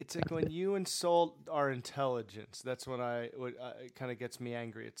 It's like when you insult our intelligence. That's when it kind of gets me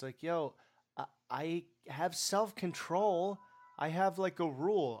angry. It's like, yo, I have self-control. I have like a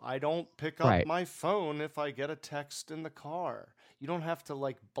rule. I don't pick up my phone if I get a text in the car. You don't have to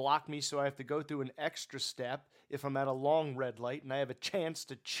like block me so I have to go through an extra step if I'm at a long red light and I have a chance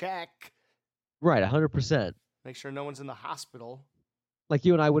to check. Right, 100%. Make sure no one's in the hospital. Like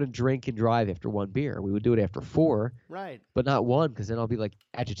you and I wouldn't drink and drive after one beer. We would do it after 4, Right. but not one, because then I'll be like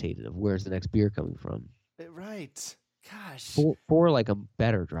agitated of where's the next beer coming from. Right. Gosh. 4, like I'm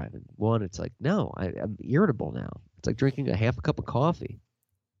better driving. 1, it's like no, I'm irritable now. It's like drinking a half a cup of coffee.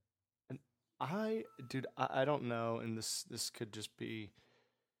 And I don't know, and this could just be,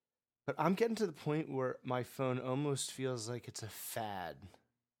 but I'm getting to the point where my phone almost feels like it's a fad.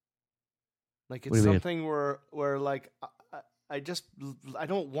 Like it's something where like I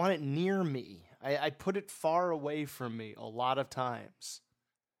don't want it near me. I put it far away from me a lot of times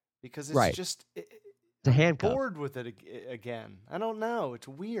because it's just it's a handcuff. Bored with it again. I don't know. It's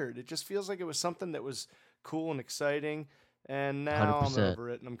weird. It just feels like it was something that was cool and exciting, and now 100%. I'm over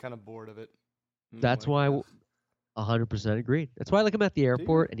it and I'm kind of bored of it. That's why 100% agreed. That's why, like, I'm at the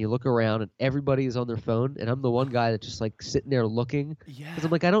airport and you look around and everybody is on their phone, and I'm the one guy that's just like sitting there looking. Yeah. Because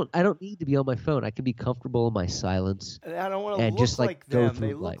I'm like, I don't need to be on my phone. I can be comfortable in my silence. And I don't want to look just, like go them. through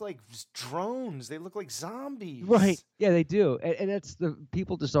They look life. like drones. They look like zombies. Right? Yeah, they do. And that's the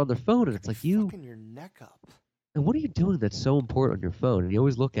people just on their phone, and it's like you. Fucking your neck up. And what are you doing that's so important on your phone? And you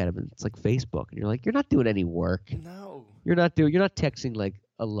always look at them, and it's like Facebook, and you're like, you're not doing any work. No. You're not texting like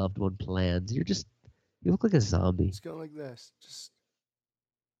a loved one plans. You look like a zombie. It's going like this. Just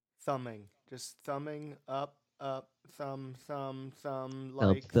thumbing. Just thumbing up, thumb,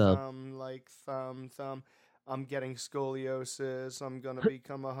 like thumb, like thumb. I'm getting scoliosis. I'm going to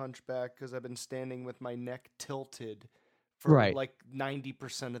become a hunchback because I've been standing with my neck tilted for like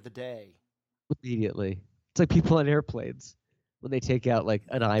 90% of the day. Immediately. It's like people on airplanes when they take out like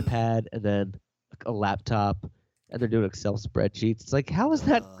an iPad and then a laptop and they're doing Excel spreadsheets. It's like, how is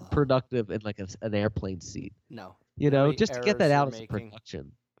that productive in like an airplane seat? No. Just to get that out as a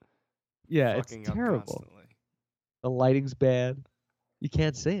production. Yeah, it's terrible. The lighting's bad. You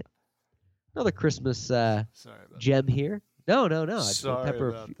can't see it. Another Christmas gem here. No. Sorry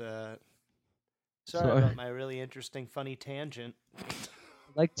about that. Sorry about my really interesting, funny tangent. I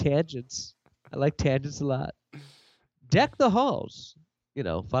like tangents. I like tangents a lot. Deck the halls. Fa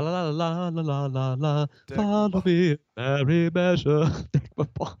la la la la la la. Follow me, merry measure. Deck the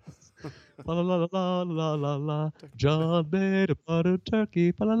balls. Fa la la la la la la. John made a buttered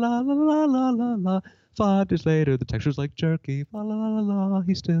turkey. Fa la la la la la la la. 5 days later, the texture's like jerky. Fa la la la la.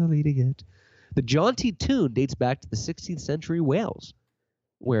 He's still eating it. The jaunty tune dates back to the 16th century Wales,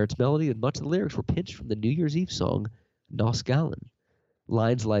 where its melody and much of the lyrics were pinched from the New Year's Eve song Nos Gallen.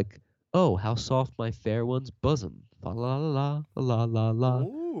 Lines like, "Oh, how soft my fair one's bosom. Fa la la la la la la."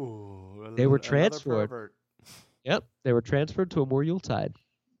 Ooh, they were transferred. Yep, they were transferred to a more Yuletide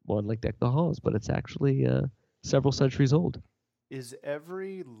one like Deck the Halls, but it's actually several centuries old. Is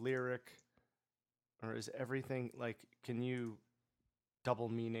every lyric, or is everything like? Can you double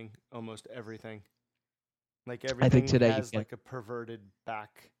meaning almost everything? Like everything I think today has like a perverted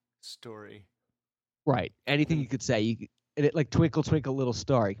back story. Right. Anything you could say, and it like Twinkle Twinkle Little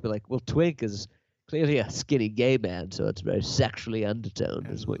Star. You could be like, well, Twink is clearly a skinny gay man, so it's very sexually undertoned.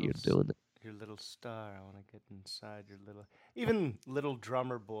 Is what you're doing. Your little star, I want to get inside your little. Even Little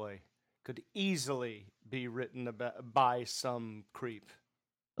Drummer Boy could easily be written about by some creep.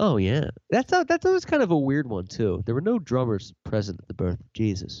 Oh yeah, that's always kind of a weird one too. There were no drummers present at the birth of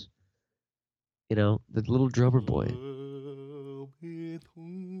Jesus. The Little Drummer Boy.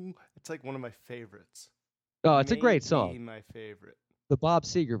 It's like one of my favorites. Oh, it's a great song. My favorite. The Bob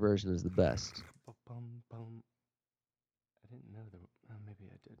Seger version is the best. I didn't know that. Oh, maybe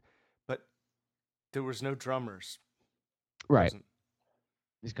I did. But there was no drummers. Right.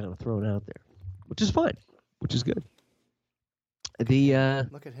 He's kind of thrown out there, which is fine, which is good. Look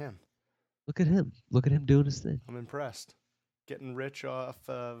at him. Look at him. Look at him doing his thing. I'm impressed. Getting rich off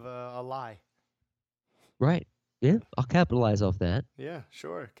of a lie. Right. Yeah, I'll capitalize off that. Yeah,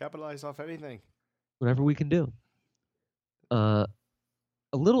 sure. Capitalize off anything. Whatever we can do. A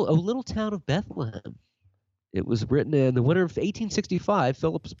little town of Bethlehem. It was written in the winter of 1865.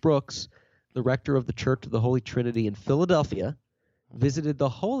 Phillips Brooks, the rector of the Church of the Holy Trinity in Philadelphia, visited the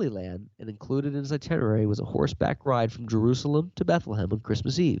Holy Land, and included in his itinerary was a horseback ride from Jerusalem to Bethlehem on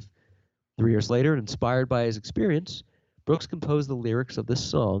Christmas Eve. 3 years later, inspired by his experience, Brooks composed the lyrics of this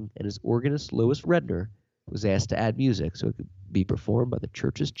song, and his organist Louis Redner was asked to add music so it could be performed by the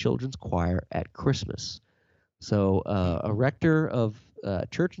church's children's choir at Christmas. So a rector of a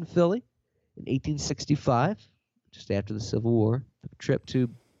church in Philly in 1865, just after the Civil War, took a trip to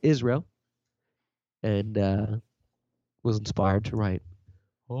Israel and was inspired to write,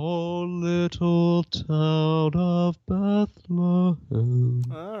 "Oh, little town of Bethlehem."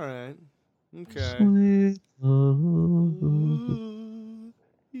 All right. Okay. Sweet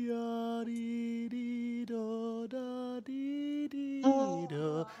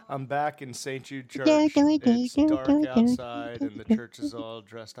I'm back in St. Jude Church. It's dark outside, and the church is all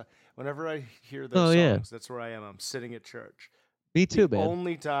dressed up. Whenever I hear those songs, that's where I am. I'm sitting at church. Me too, the man.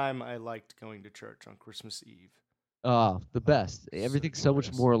 Only time I liked going to church on Christmas Eve. Oh, the best. Everything's so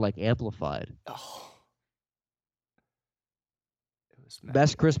much more like amplified. Oh. It was magic.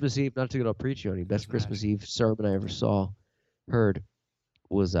 Best Christmas Eve, not to get all preachy on you, best Christmas Eve sermon I ever heard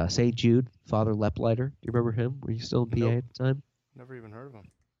was St. Jude, Father Lepleiter. Do you remember him? Were you still in PA at the time? Never even heard of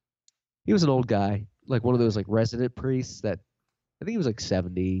him. He was an old guy, like one of those like resident priests that I think he was like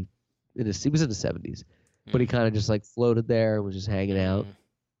 70. He was in the 70s, but he kind of just like floated there and was just hanging out.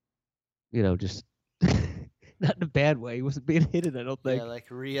 You know, just not in a bad way. He wasn't being hidden, I don't think. Yeah, like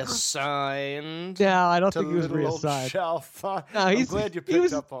reassigned. No, I don't think he was reassigned. No, I'm glad you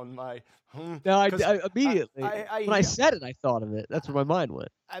picked up on my. No, I immediately when I said it, I thought of it. That's where my mind went.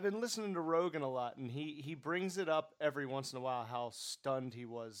 I've been listening to Rogan a lot, and he brings it up every once in a while how stunned he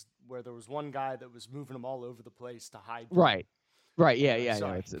was, where there was one guy that was moving him all over the place to hide them. Right, yeah.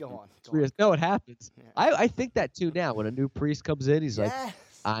 Sorry, go on. No, it happens. Yeah. I think that too now. When a new priest comes in, he's like,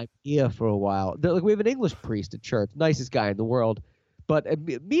 I'm here for a while. Like, we have an English priest at church, nicest guy in the world. But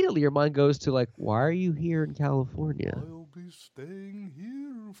immediately your mind goes to like, why are you here in California? I'll be staying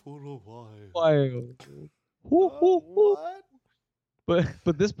here for a while. What?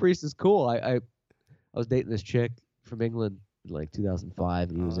 But this priest is cool. I was dating this chick from England in like 2005,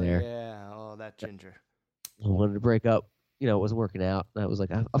 and he was there. Yeah, that ginger. I wanted to break up. You know, it wasn't working out. And I was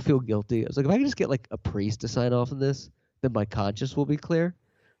like, I feel guilty. I was like, if I can just get like a priest to sign off on this, then my conscience will be clear.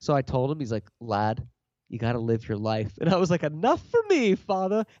 So I told him, he's like, lad, you got to live your life. And I was like, enough for me,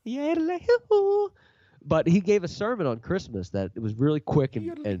 Father. But he gave a sermon on Christmas that it was really quick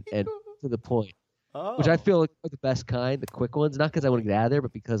and to the point, which I feel like are the best kind, the quick ones. Not because I want to get out of there,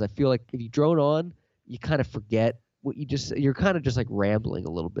 but because I feel like if you drone on, you kind of forget what you're kind of just like rambling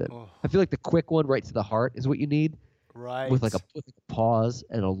a little bit. I feel like the quick one right to the heart is what you need. Right. With like a pause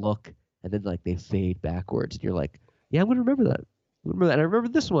and a look, and then like they fade backwards, and you're like, yeah, I'm going to remember that. And I remember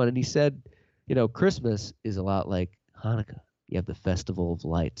this one, and he said, you know, Christmas is a lot like Hanukkah. You have the festival of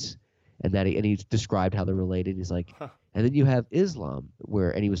lights, and he described how they're related. He's like, and then you have Islam,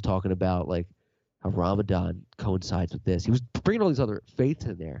 and he was talking about like how Ramadan coincides with this. He was bringing all these other faiths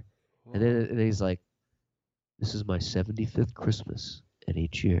in there, and then he's like, this is my 75th Christmas, and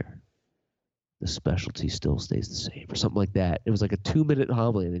each year the specialty still stays the same, or something like that. It was like a 2-minute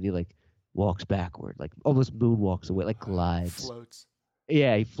homily, and then he like walks backward, like almost moonwalks away, like glides. Floats.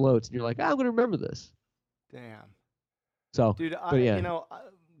 Yeah, he floats, and you're like, I'm gonna remember this. Damn. So, dude, you know,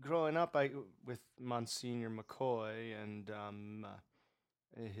 growing up, with Monsignor McCoy and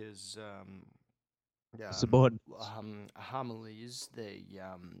his homilies, they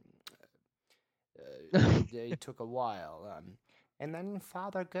took a while. And then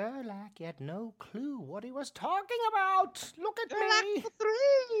Father Gerlach had no clue what he was talking about. Look at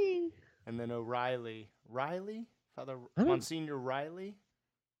me. And then O'Reilly. Monsignor Riley?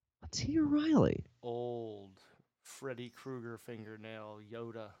 Monsignor Riley? Old Freddy Krueger fingernail,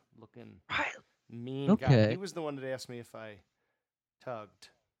 Yoda looking mean guy. He was the one that asked me if I tugged.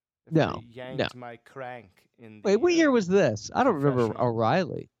 If I yanked my crank in the, Wait, what year was this? I don't remember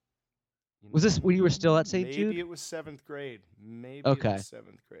O'Reilly. Was this when you were still at St. Jude? Maybe it was 7th grade. It was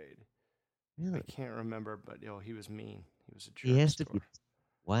 7th grade. Really? I can't remember, but he was mean. He was a jerk.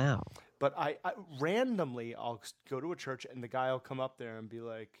 Wow. But I randomly, I'll go to a church and the guy will come up there and be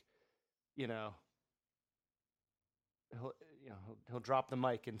like, he'll drop the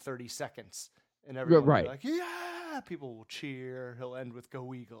mic in 30 seconds, and everyone will be like, yeah, people will cheer. He'll end with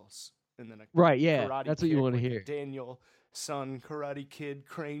 "Go Eagles," and then karate that's what you want to hear. Daniel Son Karate Kid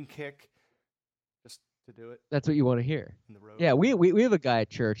crane kick, just to do it. That's what you want to hear. In the road. Yeah, we have a guy at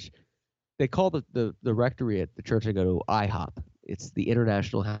church. They call the rectory at the church I go to IHOP. It's the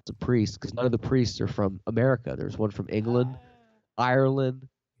International House of Priests, because none of the priests are from America. There's one from England, Ireland,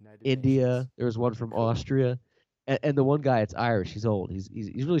 India. Nations. There was one from Austria, and the one guy, it's Irish. He's old. He's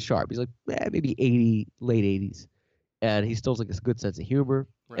really sharp. He's like maybe 80, late 80s, and he still has like a good sense of humor.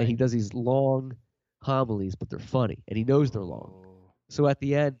 Right. And he does these long homilies, but they're funny, and he knows they're long. So at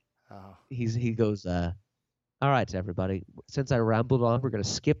the end, he goes, all right, everybody, since I rambled on, we're going to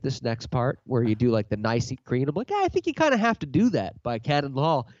skip this next part where you do like the Nicene Creed. I'm like, I think you kind of have to do that by canon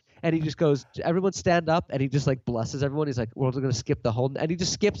law. And he just goes, everyone stand up, and he just like blesses everyone. He's like, we're going to skip the whole, and he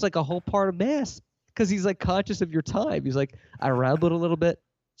just skips like a whole part of Mass because he's like conscious of your time. He's like, I rambled a little bit,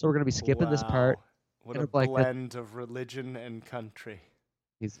 so we're going to be skipping this part. What a blend of religion and country.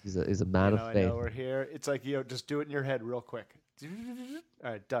 He's a man of faith. I know we're here. It's like, just do it in your head real quick. All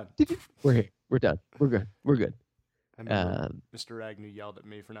right, done. We're here. We're done. We're good. I remember Mr. Agnew yelled at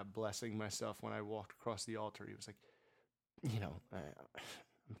me for not blessing myself when I walked across the altar. He was like,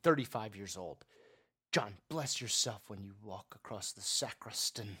 I'm 35 years old. John, bless yourself when you walk across the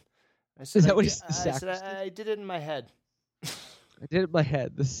sacristan. I said, Is that what he said? I said, I did it in my head. I did it in my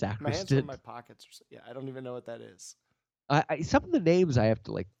head. The sacristan. My hands are in my pockets. Yeah, I don't even know what that is. Some of the names I have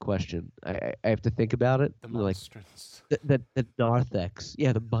to like question. I have to think about it. The like monstrance. the narthex.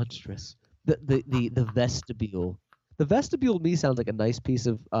 Yeah, the monstrous. The vestibule. The vestibule to me sounds like a nice piece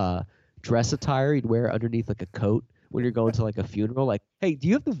of dress attire you'd wear underneath like a coat when you're going to like a funeral. Like, hey, do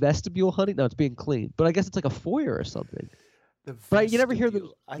you have the vestibule, honey? No, it's being cleaned. But I guess it's like a foyer or something. Right? You never hear the.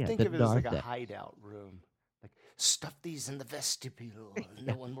 I think of it as like a hideout room. Like, stuff these in the vestibule.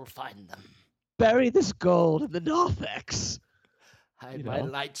 No one will find them. Bury this gold in the narthex. Hide my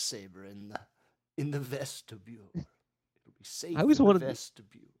lightsaber in the vestibule. It'll be safe I was in one the of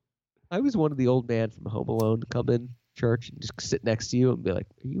vestibule. I was one of the old man from Home Alone to come in church and just sit next to you and be like,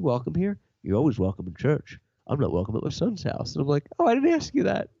 "Are you welcome here? You're always welcome in church. I'm not welcome at my son's house." And I'm like, "Oh, I didn't ask you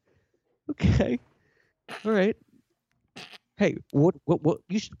that." Okay, all right. Hey, what?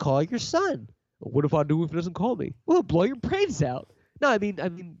 You should call your son. What if I do if he doesn't call me? Well, blow your brains out. No, I mean,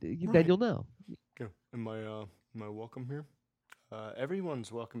 then you'll know. Am I welcome here?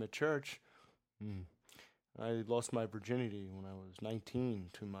 Everyone's welcome at church. I lost my virginity when I was 19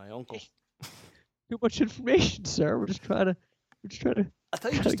 to my uncle. Too much information, sir. We're just trying to. I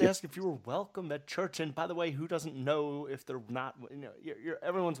thought you just asked if you were welcome at church. And by the way, who doesn't know if they're not?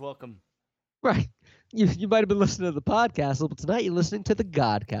 Everyone's welcome. Right. You might have been listening to the Podcastle, but tonight you're listening to the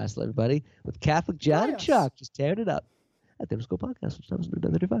Godcastle, everybody, with Catholic John and Chuck just tearing it up at the School Podcast, which was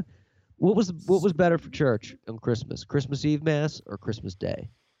NERD35. What was better for church on Christmas? Christmas Eve Mass or Christmas Day?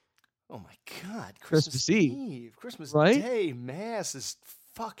 Oh my God, Christmas Eve. Christmas right? Day Mass is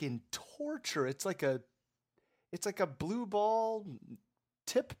fucking torture. It's like a blue ball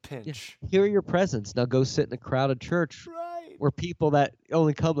tip pinch. Yeah. Here are your presents. Now go sit in a crowded church where people that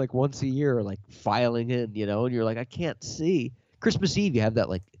only come like once a year are like filing in, and you're like, I can't see. Christmas Eve, you have that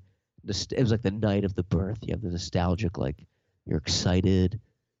like, it was like the night of the birth. You have the nostalgic, like you're excited.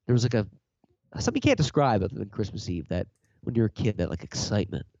 There was like something you can't describe other than Christmas Eve, that when you're a kid, that like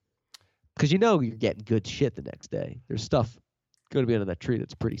excitement. Because you're getting good shit the next day. There's stuff going to be under that tree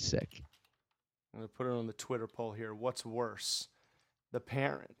that's pretty sick. I'm going to put it on the Twitter poll here. What's worse? The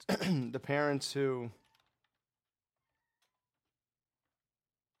parents who...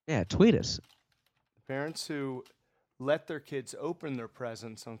 Yeah, tweet us. The parents who let their kids open their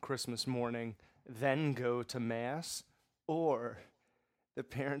presents on Christmas morning, then go to Mass, or the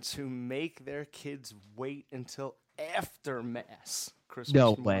parents who make their kids wait until after Mass Christmas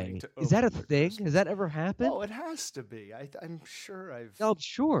morning. No way. To Is that a open their thing? presents. Has that ever happened? Oh, it has to be. I'm sure I've... Oh, I'm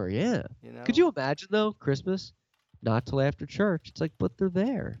sure, yeah. Could you imagine, though, Christmas? Not till after church. It's like, but they're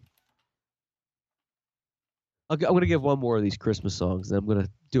there. I'm going to give one more of these Christmas songs, and I'm going to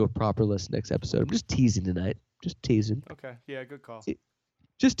do a proper list next episode. I'm just teasing tonight. Just teasing. Okay, yeah, good call.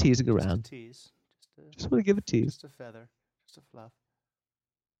 Just teasing around. Just a tease. Just want to give a tease. Just a feather. Just a fluff.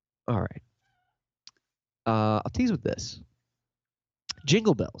 All right. I'll tease with this.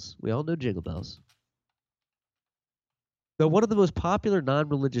 Jingle Bells. We all know Jingle Bells. Though one of the most popular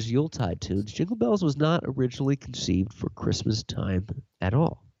non-religious Yuletide tunes, Jingle Bells was not originally conceived for Christmas time at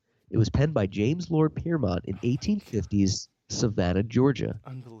all. It was penned by James Lord Piermont in 1850's Savannah, Georgia.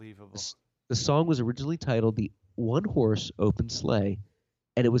 Unbelievable. The song was originally titled The One-Horse Open Sleigh,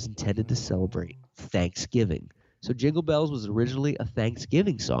 and it was intended to celebrate Thanksgiving. So Jingle Bells was originally a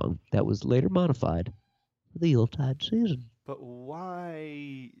Thanksgiving song that was later modified for the Yuletide season. But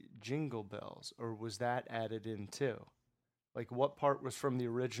why Jingle Bells? Or was that added in too? Like, what part was from the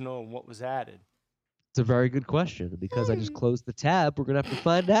original and what was added? It's a very good question. Because I just closed the tab, we're going to have to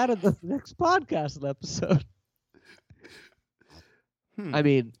find out in the next podcast episode. I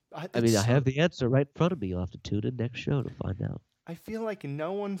mean, I have the answer right in front of me. You'll have to tune in next show to find out. I feel like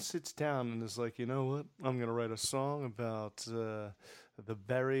no one sits down and is like, you know what? I'm going to write a song about the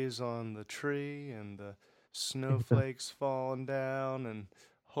berries on the tree and the snowflakes falling down and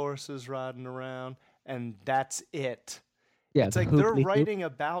horses riding around, and that's it. Yeah, it's like they're writing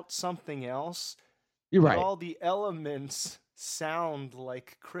about something else. You're right. All the elements sound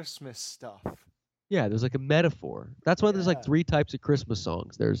like Christmas stuff. Yeah, there's like a metaphor. That's why there's like three types of Christmas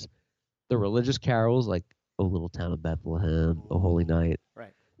songs. There's the religious carols like O Little Town of Bethlehem, O Holy Night.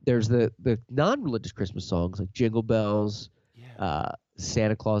 Right. There's the non-religious Christmas songs like Jingle Bells,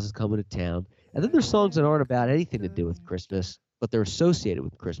 Santa Claus is Coming to Town. And then there's songs that aren't about anything to do with Christmas, but they're associated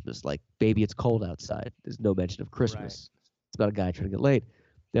with Christmas, like Baby It's Cold Outside. There's no mention of Christmas. Right. It's about a guy trying to get laid.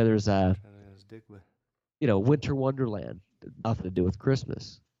 Then there's Winter Wonderland. Nothing to do with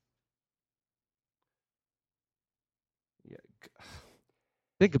Christmas. Yeah.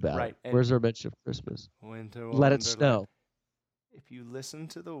 Think about Right, it. and Where's our mention of Christmas? Winter Let it Wonderland. snow. If you listen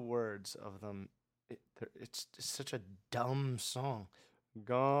to the words of them, it's such a dumb song.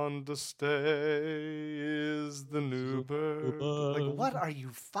 Gone to stay is the new bird. Like, what are you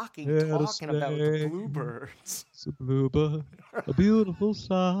fucking Here to talking about with the stay. bluebirds? It's a bluebird, a beautiful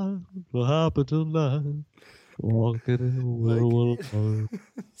sight will happen tonight. Walking in a world alone.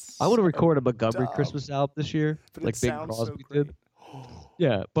 I want to record a Montgomery dumb. Christmas album this year, But like it Bing sounds so Crosby great. did.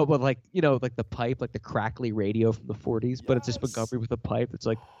 Yeah, but with like the pipe, like the crackly radio from the 40s, but it's just Yes. Montgomery with a pipe. It's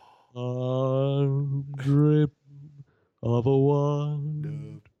like, I'm dreaming of a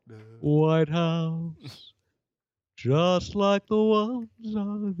white house, just like the ones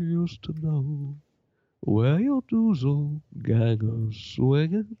I used to know, where your doozle gangers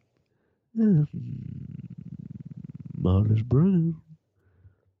swinging, and mother's bringing.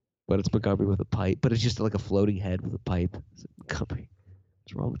 But it's Montgomery with a pipe, but it's just like a floating head with a pipe. It's like, Montgomery,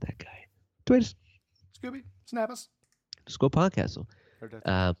 what's wrong with that guy? Tweet us. Scooby, snap us. Just go Podcastle.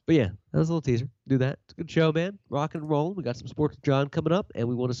 But yeah, that was a little teaser. Do that. It's a good show, man. Rock and roll. We got some Sports with John coming up, and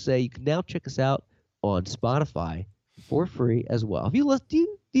we want to say you can now check us out on Spotify for free as well. If you listen, do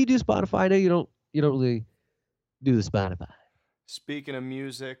you do Spotify? I know you don't really do the Spotify. Speaking of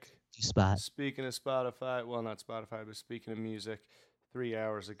music, speaking of Spotify, well, not Spotify, but speaking of music, 3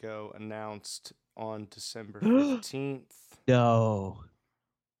 hours ago announced on December 15th. No.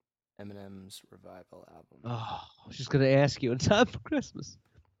 Eminem's Revival album. Oh, I was just going to ask you in time for Christmas.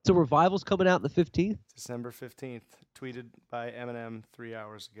 So Revival's coming out the 15th? December 15th, tweeted by Eminem 3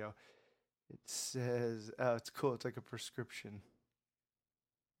 hours ago. It says, oh, it's cool. It's like a prescription.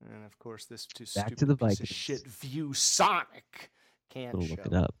 And, of course, this Back to the piece Vikings. of shit View Sonic can't I'll show. look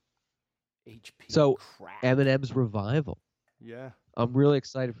it up. HP So, crap. Eminem's Revival. Yeah. I'm really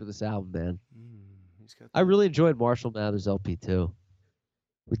excited for this album, man. He's got I really enjoyed Marshall Mathers' LP, too.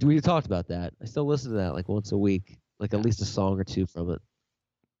 We talked about that. I still listen to that like once a week, like at least a song or two from it.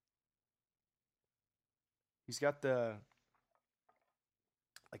 He's got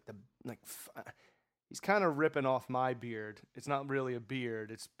he's kind of ripping off my beard. It's not really a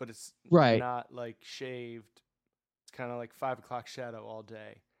beard. It's right. Not like shaved. It's kind of like 5 o'clock shadow all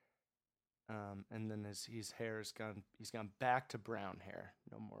day. And then his hair is gone. He's gone back to brown hair.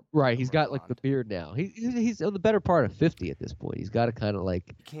 No more. Right. No He's more got blonde. like the beard now. He's on the better part of 50 at this point. He's got to kind of like.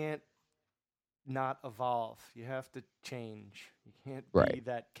 You can't not evolve. You have to change. You can't be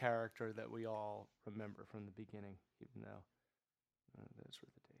that character that we all remember from the beginning, even though those were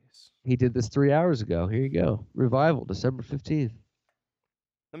the days. He did this 3 hours ago. Here you go. Revival, December 15th.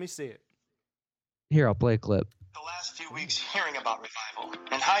 Let me see it. Here, I'll play a clip. The last few weeks hearing about Revival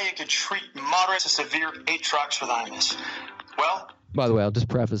and how you could treat moderate to severe atrox rhinitis. Well, by the way, I'll just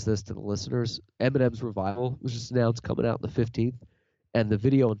preface this to the listeners. Eminem's Revival was just announced coming out on the 15th, and the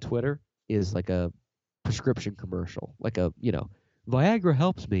video on Twitter is like a prescription commercial, like a Viagra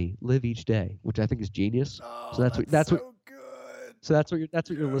helps me live each day, which I think is genius. Oh, so that's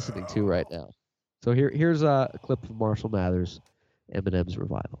what you're listening to right now. So here's a clip from Marshall Mathers, Eminem's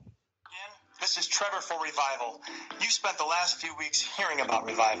Revival. This is Trevor for Revival. You spent the last few weeks hearing about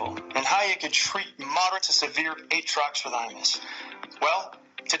Revival and how you could treat moderate to severe atrox rhinitis. Well,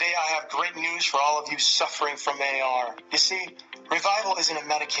 today I have great news for all of you suffering from AR. You see, Revival isn't a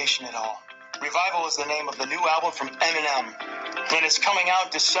medication at all. Revival is the name of the new album from Eminem, and it's coming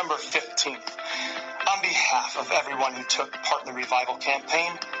out December 15th. On behalf of everyone who took part in the Revival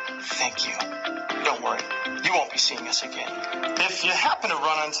campaign, thank you. Don't worry, you won't be seeing us again. If you happen to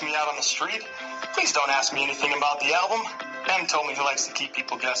run into me out on the street, please don't ask me anything about the album. Em told me he likes to keep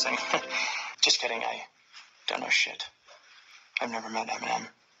people guessing. Just kidding, I don't know shit. I've never met Eminem.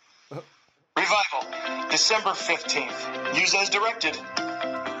 Revival, December 15th. Use as directed.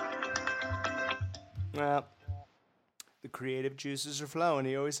 Well, the creative juices are flowing.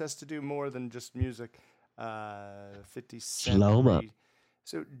 He always has to do more than just music. 50 Cent. Slow 'em up.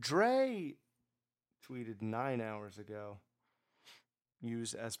 So Dre tweeted 9 hours ago,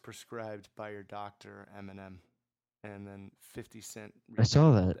 use as prescribed by your doctor, Eminem. And then 50 Cent. I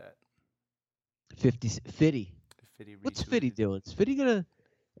saw retweeted that. Fitty. Fitty What's retweeted. Fitty doing? Is Fitty gonna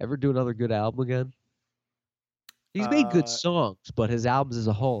ever do another good album again? He's made good songs, but his albums as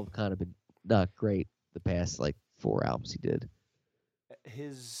a whole have kind of been not great the past like 4 albums he did.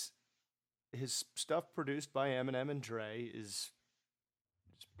 His stuff produced by Eminem and Dre is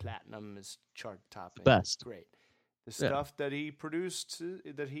platinum, is chart topping. Best. It's great. The stuff that he produced,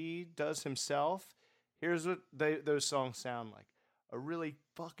 that he does himself, here's what those songs sound like. A really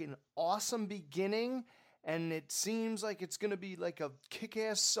fucking awesome beginning and it seems like it's gonna be like a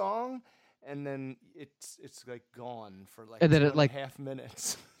kick-ass song, and then it's like gone for like And then 2.5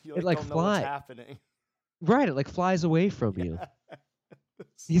 minutes. You it, don't know what's fly- happening. Right, it flies away from you.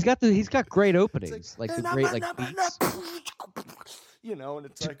 He's got great openings, like the great beats. And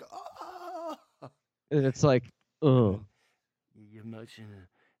it's like, And it's like, oh. Emotion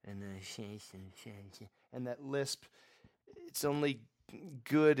and that lisp. It's only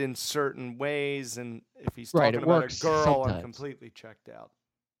good in certain ways, and if he's Right, talking it about works a girl, sometimes. I'm completely checked out.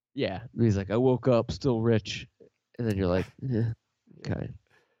 Yeah, he's like, I woke up still rich, and then you're like, okay.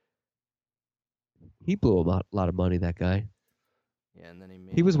 He blew a lot of money, that guy. Yeah, and then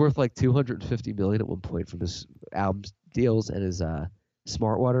he was worth like $250 million at one point from his album deals and his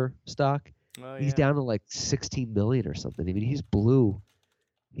smart water stock. He's down to like 16 million or something. I mean, he's blew.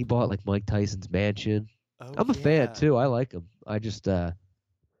 He bought like Mike Tyson's mansion. I'm a fan too. I like him. I just I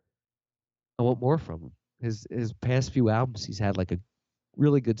want more from him. His past few albums, he's had like a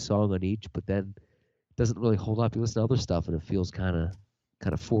really good song on each, but then it doesn't really hold up. You listen to other stuff and it feels kind of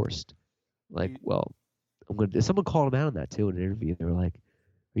forced. Like, well, someone called him out on that too in an interview. They were like,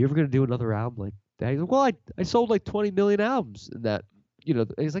 "Are you ever gonna do another album like that?" He's like, "Well, I sold like 20 million albums in that."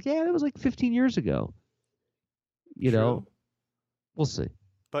 And he's like, "Yeah, that was like 15 years ago." We'll see.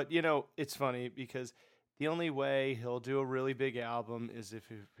 But it's funny because the only way he'll do a really big album is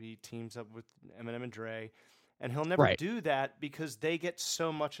if he teams up with Eminem and Dre, and he'll never do that because they get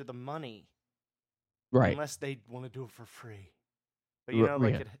so much of the money, right? Unless they want to do it for free. But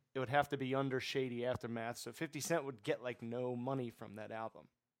it would have to be under Shady Aftermath, so 50 Cent would get like no money from that album.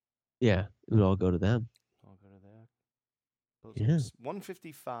 Yeah, it would all go to them. All go to that. Yeah,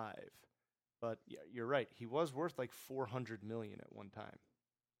 155. But yeah, you're right. He was worth like 400 million at one time.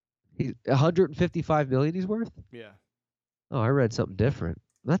 He's 155 million. He's worth. Yeah. Oh, I read something different.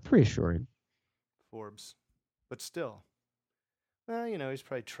 That's reassuring. Forbes, but still. Well, he's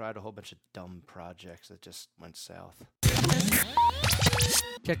probably tried a whole bunch of dumb projects that just went south.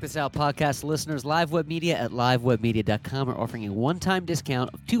 Check this out, podcast listeners. Live Web Media at livewebmedia.com are offering a one-time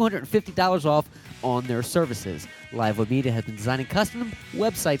discount of $250 off on their services. Live Web Media has been designing custom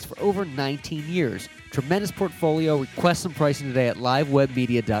websites for over 19 years. Tremendous portfolio. Request some pricing today at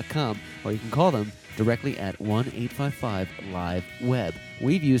livewebmedia.com, or you can call them directly at 1-855-LIVE-WEB.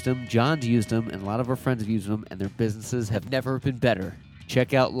 We've used them, John's used them, and a lot of our friends have used them, and their businesses have never been better.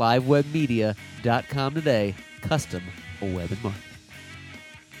 Check out livewebmedia.com today. Custom for web and marketing.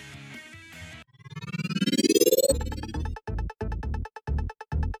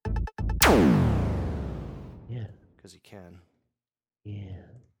 Yeah. Because he can. Yeah.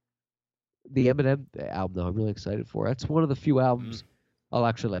 The Eminem album, though, I'm really excited for. That's one of the few albums I'll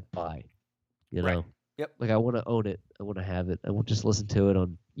actually buy. Right. Yep. Like, I want to own it. I want to have it. I won't just listen to it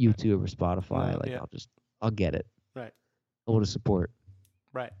on YouTube or Spotify. I'll get it. Right. I want to support.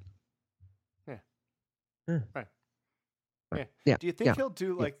 Right. Yeah. Right. Right. Yeah. Do you think he'll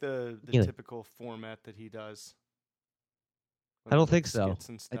do like the typical format that he does? I don't think so. Skits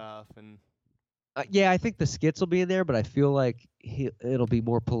and stuff and. I think the skits will be in there, but I feel like it'll be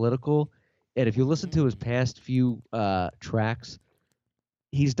more political. And if you listen to his past few tracks,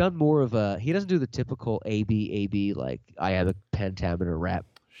 he's done more of a. He doesn't do the typical AB like I have a pentameter rap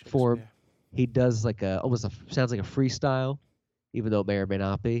form. He does like sounds like a freestyle, even though it may or may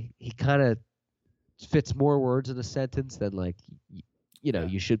not be. He kind of fits more words in a sentence than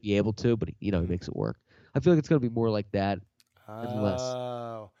you should be able to, but he makes it work. I feel like it's gonna be more like that, and less.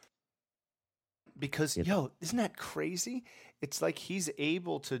 Because isn't that crazy? It's like he's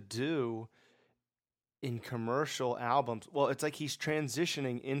able to do in commercial albums. Well, it's like he's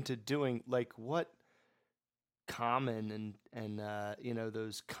transitioning into doing like what Common and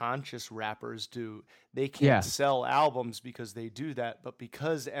those conscious rappers do. They can't sell albums because they do that, but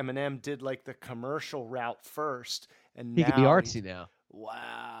because Eminem did like the commercial route first, and he can be artsy now.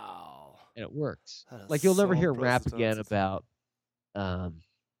 Wow, and it works. Like you'll never hear rap again about. Right.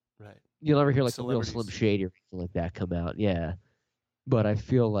 You'll never hear like the real Slim Shady or anything like that come out. Yeah, but I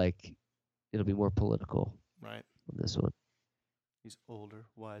feel like it'll be more political. Right. On this one. He's older,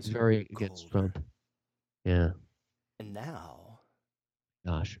 wiser. He's very against Trump. Yeah. And now.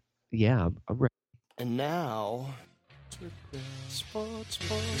 Gosh. Yeah, I'm ready. And now.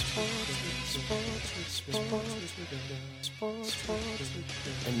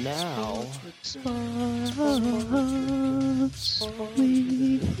 And now.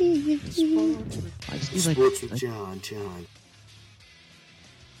 Sports with John.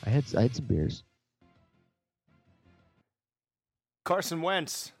 I had some beers. Carson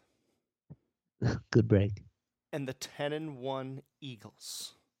Wentz. Good break. And the 10-1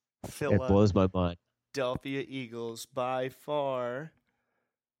 Eagles. It blows my mind. Philadelphia Eagles by far,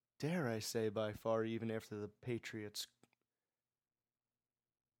 dare I say by far, even after the Patriots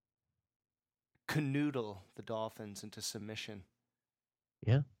canoodle the Dolphins into submission.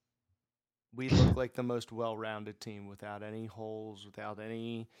 Yeah. We look like the most well-rounded team without any holes, without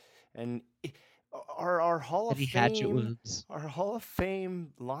any, and our Hall of Any hatchet Fame, wounds. our Hall of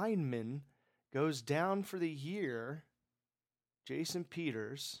Fame lineman goes down for the year. Jason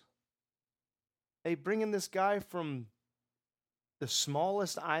Peters. They bring in this guy from the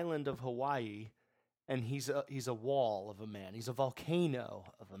smallest island of Hawaii, and he's a wall of a man. He's a volcano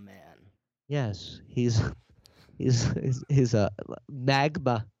of a man. Yes, he's a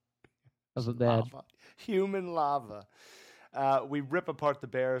magma of a man. Lava. Human lava. We rip apart the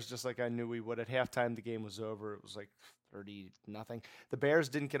Bears just like I knew we would. At halftime, the game was over. It was like 30-0. The Bears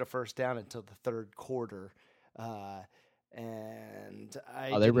didn't get a first down until the third quarter. And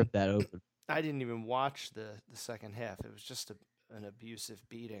they ripped that open. I didn't even watch the second half. It was just an abusive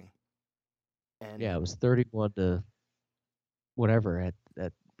beating. And yeah, it was 31 to whatever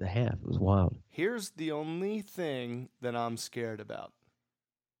at the half. It was wild. Here's the only thing that I'm scared about.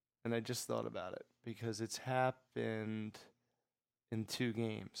 And I just thought about it because it's happened in 2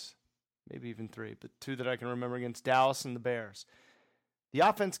 games, maybe even 3, but 2 that I can remember against Dallas and the Bears. The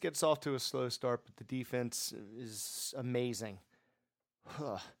offense gets off to a slow start, but the defense is amazing.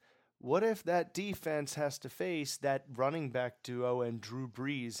 What if that defense has to face that running back duo and Drew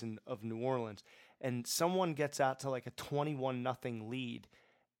Brees of New Orleans, and someone gets out to like a 21-0 lead?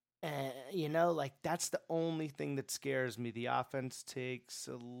 Like that's the only thing that scares me. The offense takes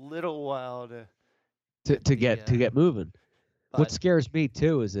a little while to get moving. What scares me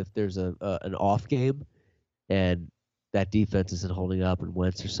too is if there's an off game, and that defense isn't holding up, and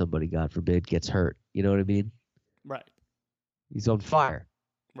Wentz or somebody, God forbid, gets hurt. You know what I mean? Right. He's on fire.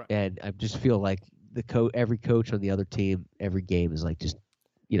 Right. And I just feel like every coach on the other team, every game is like just,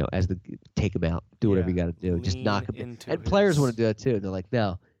 take him out, do whatever you got to do, just knock him. And players want to do that too. They're like,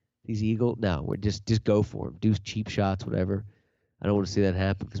 no, he's Eagle. No, we're just go for him. Do cheap shots, whatever. I don't want to see that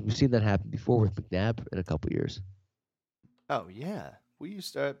happen because we've seen that happen before with McNabb in a couple years. Oh yeah, we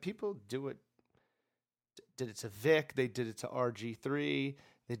used to. People do it. Did it to Vic. They did it to RG3.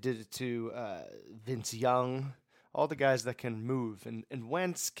 They did it to Vince Young. All the guys that can move, and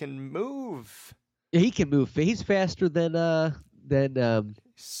Wentz can move. Yeah, he can move. He's faster than He's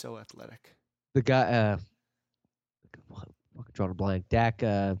so athletic. The guy, I'm drawing a blank. Dak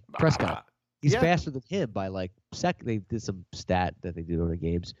Prescott. He's faster than him by like second. They did some stat that they do during the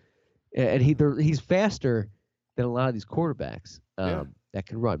games, and he's faster than a lot of these quarterbacks that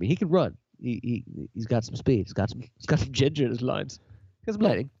can run. I mean, he can run. He's got some speed. He's got some ginger in his lines. He has some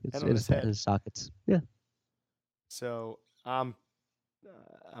lighting in his sockets. Yeah. So I'm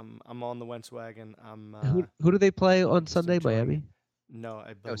on the Wentz wagon. Who do they play on Sunday? Miami? No,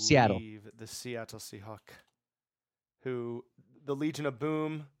 I believe Seattle. The Seattle Seahawks. Who the Legion of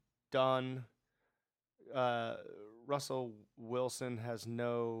Boom done. Russell Wilson has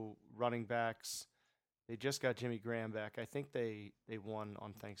no running backs. They just got Jimmy Graham back. I think they won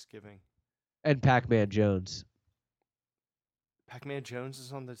on Thanksgiving. And Pac-Man Jones. Pac-Man Jones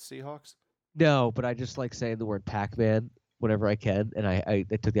is on the Seahawks? No, but I just like saying the word Pac-Man whenever I can, and I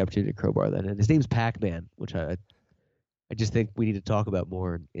took the opportunity to crowbar that. And his name's Pac-Man, which I just think we need to talk about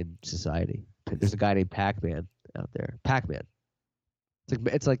more in society. There's a guy named Pac-Man out there. Pac-Man.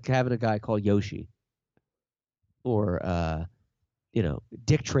 It's like having a guy called Yoshi. Or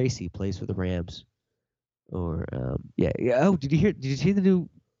Dick Tracy plays for the Rams. Or oh, did you see the new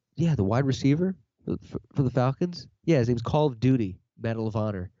the wide receiver for the Falcons? Yeah, his name's Call of Duty, Medal of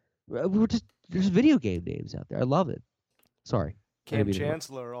Honor. There's video game names out there. I love it. Sorry. Cam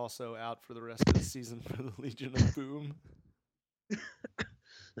Chancellor also out for the rest of the season for the Legion of Boom.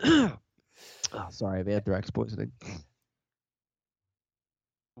 Oh, sorry, I have anthrax poisoning.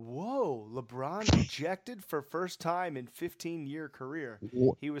 Whoa, LeBron ejected for first time in 15-year career.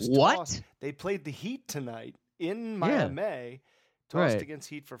 He was tossed. They played the Heat tonight in Miami. Tossed against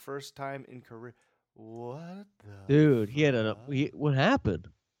Heat for first time in career. What the Dude, he had what happened?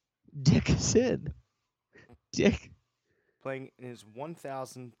 Dick is in. Dick. Playing in his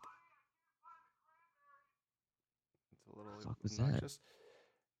 1,000th. It's a little obnoxious.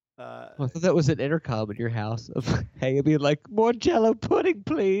 I thought that was an intercom in your house of hey, being like, more Jello pudding,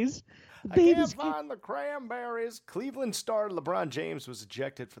 please. I can't find the cranberries. Cleveland star LeBron James was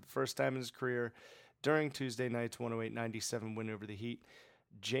ejected for the first time in his career during Tuesday night's 108-97 win over the Heat.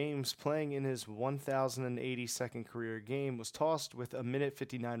 James, playing in his 1,082nd career game, was tossed with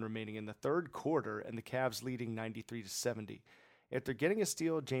 1:59 remaining in the third quarter and the Cavs leading 93-70. After getting a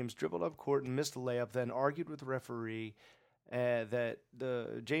steal, James dribbled up court and missed a layup, then argued with the referee that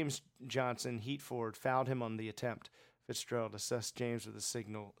the James Johnson, Heat forward, fouled him on the attempt. Fitzgerald assessed James with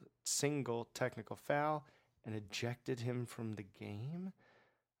a single technical foul and ejected him from the game.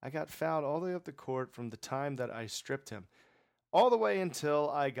 I got fouled all the way up the court from the time that I stripped him, all the way until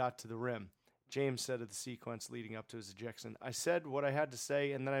I got to the rim. James said of the sequence leading up to his ejection, I said what I had to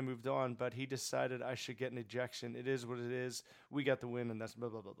say, and then I moved on, but he decided I should get an ejection. It is what it is. We got the win, and that's blah,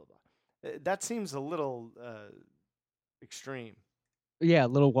 blah, blah, blah, blah. That seems a little extreme. Yeah, a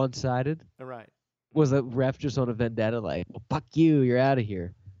little one-sided. Right. Was the ref just on a vendetta like, well, fuck you, you're out of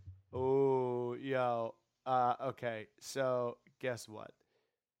here? Oh, yo. Okay, so guess what?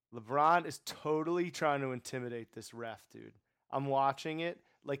 LeBron is totally trying to intimidate this ref, dude. I'm watching it.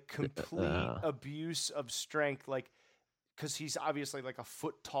 Like, complete abuse of strength, like, because he's obviously like a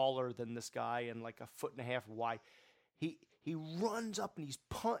foot taller than this guy and like a foot and a half wide. He runs up and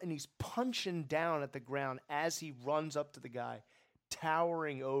he's punching down at the ground as he runs up to the guy,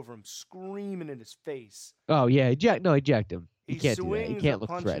 towering over him, screaming in his face. Oh yeah, eject him. He can't do that. He swings can't a look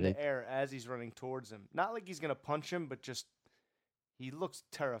punch threatening. in the air as he's running towards him. Not like he's gonna punch him, but just he looks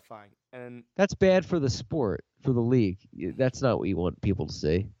terrifying. And that's bad for the sport, for the league. That's not what you want people to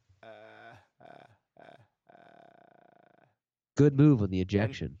see. Good move on the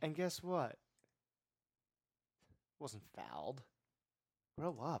ejection. And guess what? Wasn't fouled.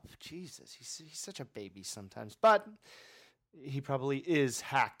 Grow up, Jesus. He's such a baby sometimes, but he probably is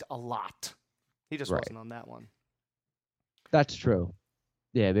hacked a lot. He just wasn't on that one. That's true.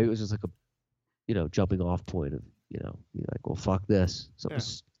 Yeah, maybe it was just like a, jumping off point of, like, well, fuck this.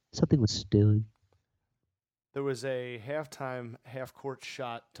 Something was stewing. There was a halftime half-court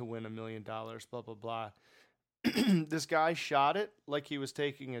shot to win $1 million, blah, blah, blah. This guy shot it like he was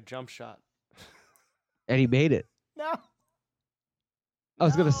taking a jump shot. And he made it. No. I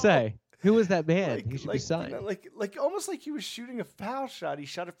was going to say, who was that man? He should be signed. Like almost like he was shooting a foul shot. He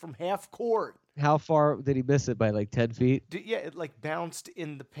shot it from half court. How far did he miss it? By like 10 feet? Yeah, it like bounced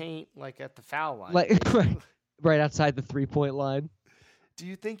in the paint like at the foul line. Like right outside the 3-point line. Do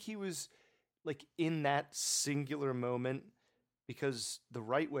you think he was like in that singular moment? Because the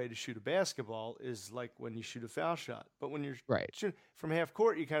right way to shoot a basketball is like when you shoot a foul shot. But when you're shooting from half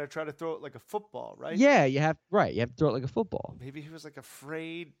court, you kind of try to throw it like a football, right? Yeah, you have to throw it like a football. Maybe he was like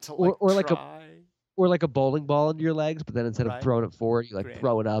afraid to try. Or like a bowling ball into your legs, but then instead of throwing it forward, you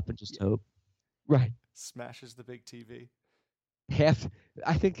throw it up and just hope. Right. Smashes the big TV. I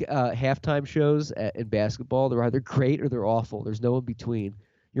think halftime shows in basketball, they're either great or they're awful. There's no in between.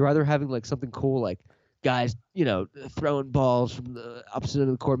 You're either having like something cool like guys, throwing balls from the opposite end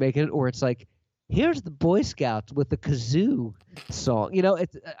of the court making it, or it's like, here's the Boy Scouts with the kazoo song.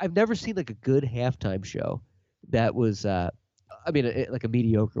 I've never seen like a good halftime show that was, like a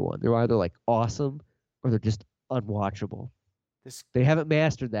mediocre one. They're either like awesome or they're just unwatchable. They haven't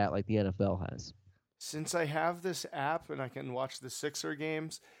mastered that like the NFL has. Since I have this app and I can watch the Sixer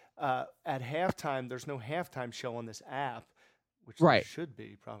games, at halftime, there's no halftime show on this app. Which there should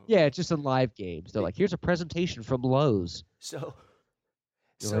be, probably. Yeah, it's just in live games. They're like, here's a presentation from Lowe's. So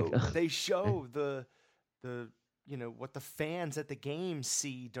like, they show the what the fans at the game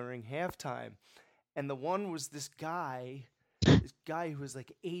see during halftime. And the one was this guy who was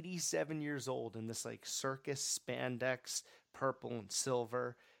like 87 years old in this like circus spandex, purple and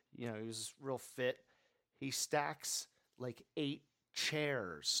silver. He was real fit. He stacks like 8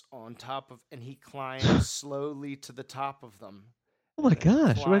 chairs on top of, and he climbs slowly to the top of them. Oh my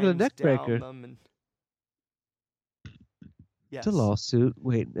gosh, regular neck breaker. Yes. It's a lawsuit.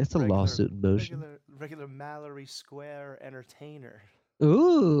 Wait, it's a lawsuit in motion. Regular Mallory Square entertainer.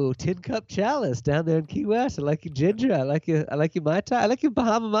 Ooh, Tin Cup Chalice down there in Key West. I like your ginger. I like your Mai Tai. I like your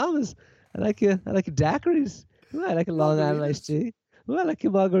Bahama Mamas. I like your daiquiris. Ooh, I like a Long Island iced tea. Ooh, I like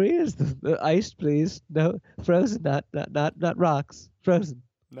your margaritas. The iced, please. No, frozen, not rocks. Frozen.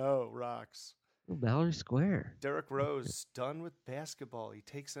 No rocks. Oh, Mallory Square. Derrick Rose done with basketball. He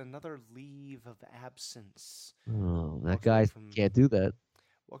takes another leave of absence. Oh, that guy can't do that.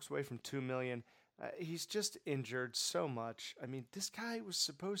 Walks away from $2 million. He's just injured so much. I mean, this guy was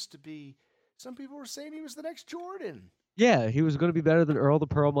supposed to be. Some people were saying he was the next Jordan. Yeah, he was going to be better than Earl the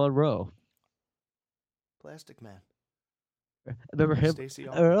Pearl Monroe. Plastic Man. Remember him?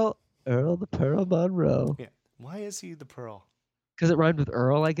 Earl the Pearl Monroe. Yeah. Why is he the Pearl? Because it rhymed with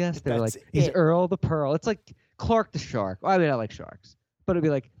Earl, I guess. They're like, he's Earl the Pearl. It's like Clark the Shark. Well, I mean, I like sharks. But it'd be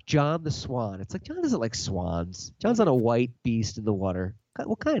like John the Swan. It's like, John doesn't like swans. John's not a white beast in the water.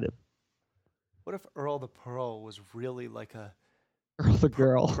 What kind of? What if Earl the Pearl was really like a Earl the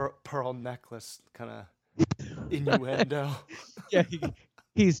Girl? Pearl necklace kind of innuendo. Yeah,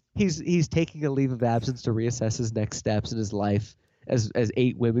 he's taking a leave of absence to reassess his next steps in his life as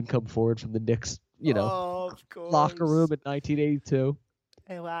 8 women come forward from the Knicks, of course. locker room in 1982.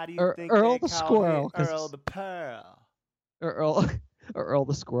 Hey, why do you think Earl they the call squirrel, him Earl the Pearl? or Earl or Earl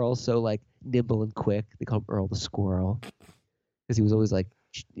the squirrel, so like nimble and quick. They call him Earl the squirrel because he was always like,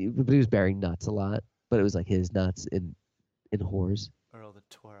 but he was burying nuts a lot. But it was like his nuts in whores. Earl the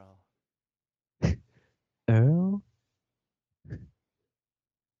twirl. Earl.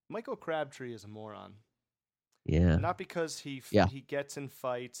 Michael Crabtree is a moron. Yeah. Not because he gets in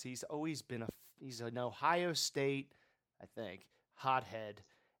fights. He's always been he's an Ohio State, I think, hothead,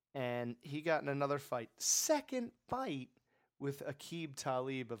 and he got in another fight, second fight with Aqib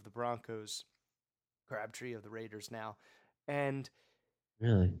Talib of the Broncos, Crabtree of the Raiders now, and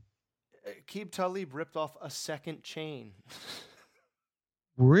really, Aqib Talib ripped off a second chain.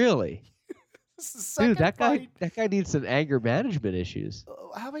 Really? Dude, that guy needs some anger management issues.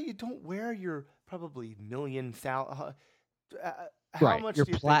 How about you don't wear your probably how right, much your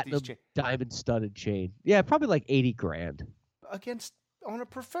do you platinum think these diamond studded chain? Yeah, probably like $80,000. On a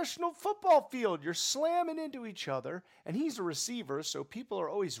professional football field, you're slamming into each other, and he's a receiver, so people are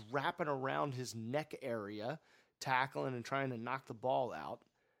always wrapping around his neck area, tackling and trying to knock the ball out.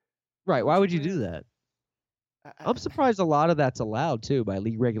 Right? Why would you do that? I'm surprised a lot of that's allowed too by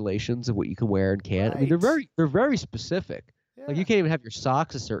league regulations of what you can wear and can't. Right. I mean, they're very specific. Yeah. Like you can't even have your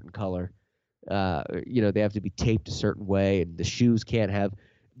socks a certain color. They have to be taped a certain way, and the shoes can't have.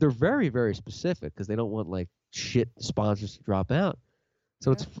 They're very, very specific because they don't want like shit sponsors to drop out.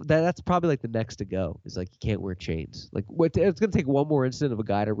 So that's probably like the next to go is like you can't wear chains. Like it's gonna take one more incident of a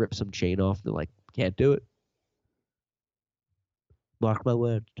guy to rip some chain off and they're like can't do it. Mark my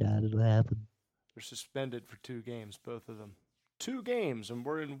words, Dad, it'll happen. They're suspended for 2 games, both of them. 2 games, and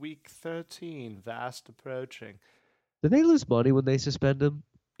we're in week 13, fast approaching. Do they lose money when they suspend them?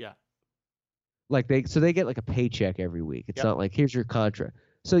 Yeah. Like they get like a paycheck every week. It's not like here's your contract.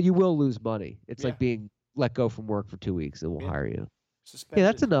 So you will lose money. It's like being let go from work for 2 weeks and we'll hire you. Suspended.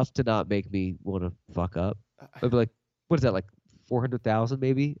 Yeah, that's enough to not make me want to fuck up. I'd be like, what is that, like 400,000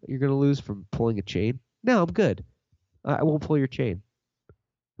 maybe you're gonna lose from pulling a chain? No, I'm good. I won't pull your chain.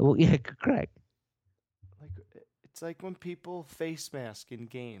 Well, yeah, correct. It's like when people face mask in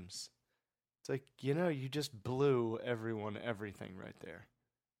games. It's like, you just blew everything right there.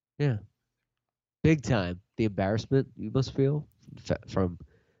 Yeah. Big time. The embarrassment you must feel from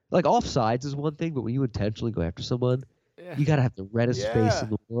like offsides is one thing, but when you intentionally go after someone, you got to have the reddest face in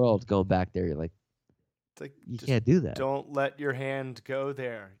the world going back there. You're like, you can't do that. Don't let your hand go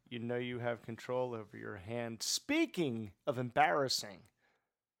there. You have control over your hand. Speaking of embarrassing,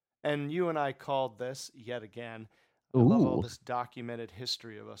 and you and I called this yet again. I love all this documented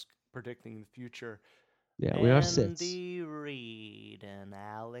history of us predicting the future. Yeah, we are sits. Andy Reid and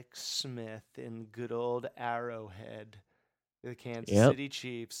Alex Smith in good old Arrowhead. The Kansas City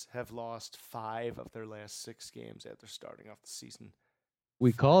Chiefs have lost 5 of their last 6 games after starting off the season.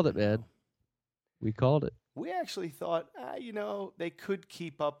 We called it, man. We called it. We actually thought, they could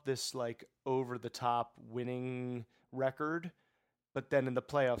keep up this like over-the-top winning record, but then in the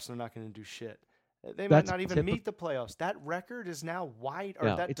playoffs they're not going to do shit. They might not even meet the playoffs. That record is now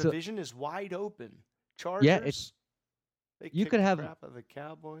that division is wide open. Chargers. You could have crap of the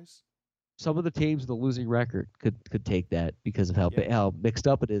Cowboys. Some of the teams with a losing record could take that because of how mixed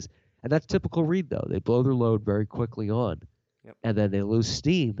up it is, and that's typical Reid though. They blow their load very quickly on, and then they lose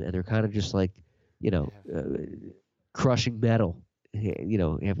steam, and they're kind of just like, crushing metal.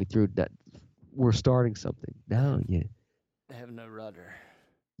 Halfway through that, we're starting something now. Yeah, They have no rudder.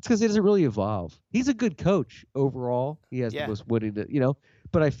 It's because he doesn't really evolve. He's a good coach overall. He has the most winning,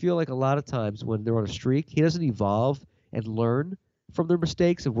 But I feel like a lot of times when they're on a streak, he doesn't evolve and learn from their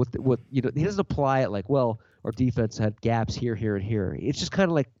mistakes of what he doesn't apply it like, well, our defense had gaps here, here, and here. It's just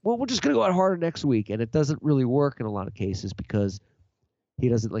kind of like, well, we're just gonna go out harder next week, and it doesn't really work in a lot of cases because he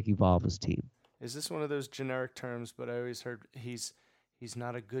doesn't like evolve his team. Is this one of those generic terms? But I always heard he's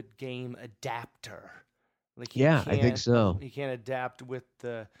not a good game adapter. Like I think so. He can't adapt with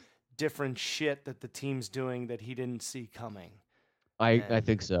the different shit that the team's doing that he didn't see coming. I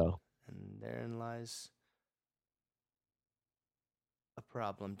think so. And therein lies a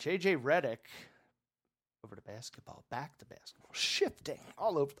problem. JJ Redick, over to basketball, back to basketball, shifting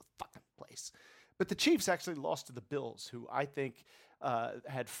all over the fucking place. But the Chiefs actually lost to the Bills, who I think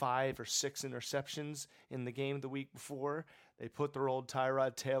had 5 or 6 interceptions in the game the week before. They put their old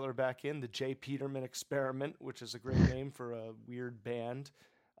Tyrod Taylor back in. The J. Peterman Experiment, which is a great name for a weird band,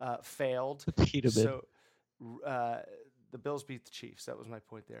 failed. Peterman. So the Bills beat the Chiefs. That was my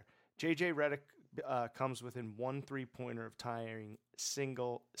point there. J.J. Redick comes within 1 3-pointer of tying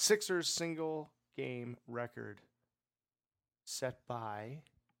Sixers single game record set by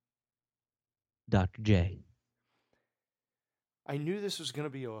Dr. J. I knew this was going to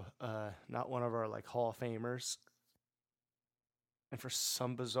be not one of our like Hall of Famers. And for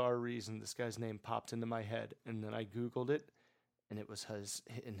some bizarre reason, this guy's name popped into my head. And then I Googled it, and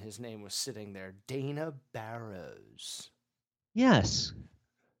his name was sitting there. Dana Barrows. Yes.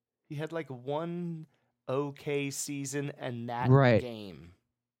 He had like one okay season and that game.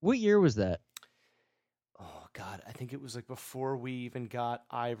 What year was that? Oh, God. I think it was like before we even got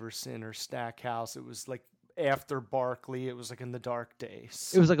Iverson or Stackhouse. It was like after Barkley. It was like in the dark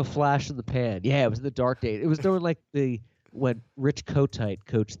days. It was like a flash in the pan. Yeah, it was in the dark days. It was during like when Rich Kotite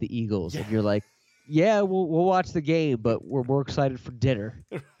coached the Eagles, and you're like, yeah, we'll watch the game, but we're more excited for dinner.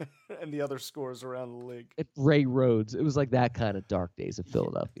 And the other scores around the league. Ray Rhodes. It was like that kind of dark days of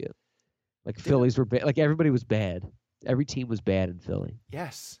Philadelphia. Like Phillies were bad. Like everybody was bad. Every team was bad in Philly.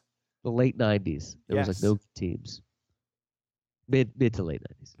 Yes. The late 90s. There was like no teams. Mid to late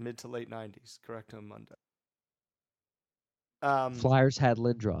 90s. Mid to late 90s. Correct on Monday. Flyers had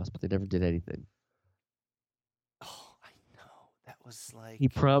Lindros, but they never did anything. Oh, I know. That was like... He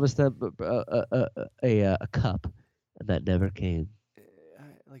promised them a cup, and that never came.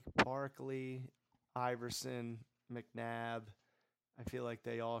 Like Barkley, Iverson, McNabb. I feel like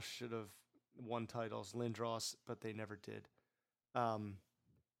they all should have won titles. Lindros, but they never did.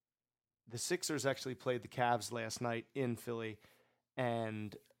 The Sixers actually played the Cavs last night in Philly,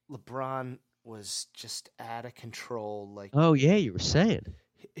 and LeBron was just out of control. Like, oh yeah, you were saying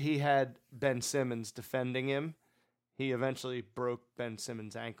he had Ben Simmons defending him. He eventually broke Ben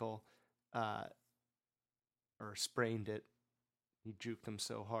Simmons' ankle, or sprained it. He juked him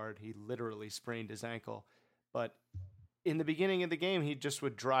so hard he literally sprained his ankle. But in the beginning of the game, he just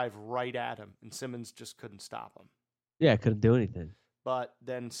would drive right at him, and Simmons just couldn't stop him. Yeah, couldn't do anything. But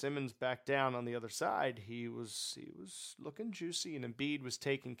then Simmons back down on the other side. He was looking juicy, and Embiid was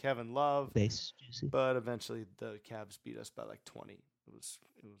taking Kevin Love. Base juicy. But eventually the Cavs beat us by like 20.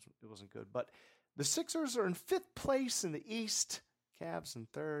 It wasn't good. But the Sixers are in 5th place in the East. Cavs in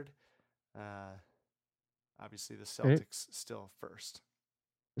 3rd. Obviously the Celtics still first.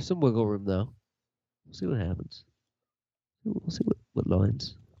 There's some wiggle room though. We'll see what happens. We'll see what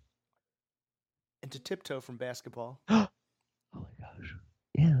lines. And to tiptoe from basketball. Oh my gosh.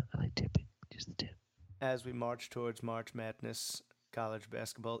 Yeah, I like tipping. Just the tip. As we march towards March Madness, college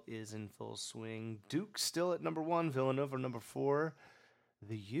basketball is in full swing. Duke still at number 1, Villanova number 4,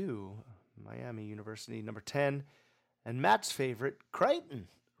 the U, Miami University number 10, and Matt's favorite, Creighton,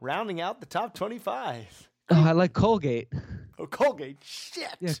 rounding out the top 25. Oh, I like Colgate. Oh, Colgate, shit.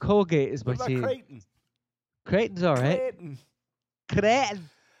 Yeah, Colgate is my team. Creighton? Creighton's all right. Creighton.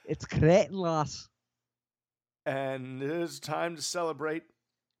 It's Creighton loss. And it is time to celebrate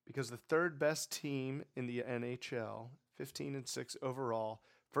because the 3rd best team in the NHL, 15-6 overall,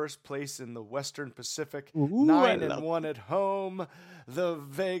 first place in the Western Pacific, 9-1 at home, the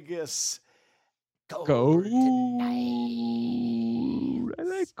Vegas Golden Knights. I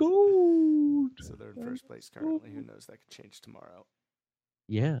like gold. So they're in first place currently. Who knows? That could change tomorrow.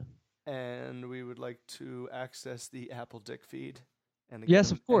 Yeah. And we would like to access the Apple Dick feed. And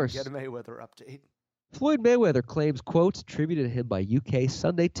yes, of course. Get a Mayweather update. Floyd Mayweather claims quotes attributed to him by UK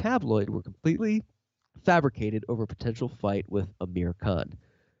Sunday tabloid were completely fabricated over a potential fight with Amir Khan.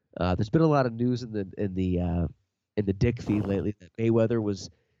 There's been a lot of news in the Dick feed lately that Mayweather was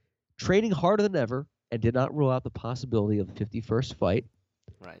training harder than ever and did not rule out the possibility of a 51st fight.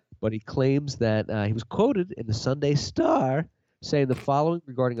 Right. But he claims that he was quoted in the Sunday Star saying the following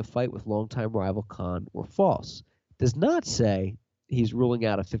regarding a fight with longtime rival Khan were false. Does not say he's ruling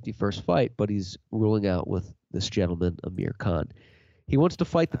out a 51st fight, but he's ruling out with this gentleman, Amir Khan. He wants to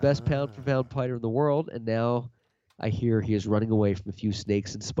fight the best pound-for-pound fighter in the world, and now I hear he is running away from a few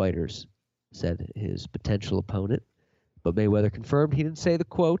snakes and spiders, said his potential opponent. But Mayweather confirmed he didn't say the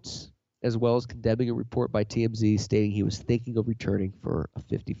quotes, as well as condemning a report by TMZ stating he was thinking of returning for a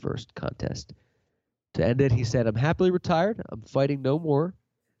 51st contest. To end it, he said, "I'm happily retired. I'm fighting no more,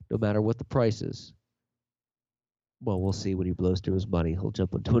 no matter what the price is." Well, we'll see when he blows through his money. He'll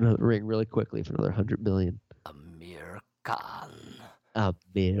jump into another ring really quickly for another $100 million. Amir Khan.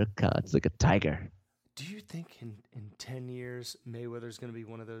 Amir Khan. It's like a tiger. Do you think in 10 years Mayweather's going to be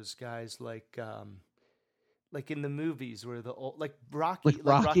one of those guys like in the movies where like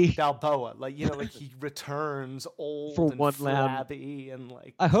Rocky Balboa, like he returns old for and one flabby and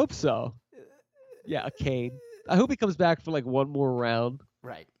like. I hope so. Yeah, a cane. I hope he comes back for like one more round.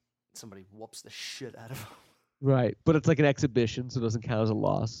 Right. Somebody whoops the shit out of him. Right, but it's like an exhibition, so it doesn't count as a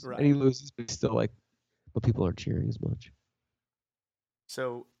loss. Right. And he loses, but he's still like, but people aren't cheering as much.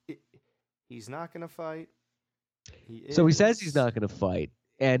 So he's not going to fight. So he says he's not going to fight.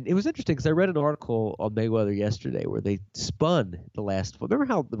 And it was interesting because I read an article on Mayweather yesterday where they spun the last fight.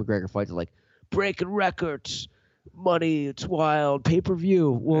 Remember how the McGregor fights are like breaking records, money, it's wild,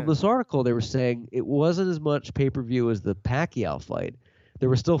 pay-per-view. Well, in this article, they were saying it wasn't as much pay-per-view as the Pacquiao fight. There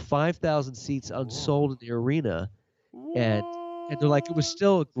were still 5,000 seats unsold in the arena. And they're like, it was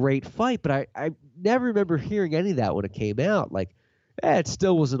still a great fight, but I never remember hearing any of that when it came out. Like, it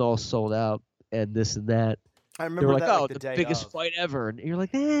still wasn't all sold out and this and that. I remember they were like, that, oh, the day biggest of. fight ever. And you're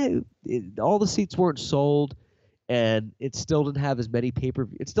like, all the seats weren't sold, and it still didn't have as many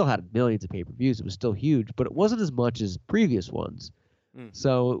pay-per-views. It still had millions of pay-per-views. It was still huge, but it wasn't as much as previous ones.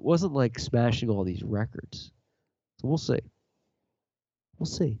 So it wasn't like smashing all these records. So we'll see. We'll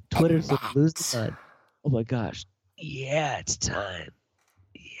see. Twitter's losing the mind. Oh, my gosh. Yeah, it's time.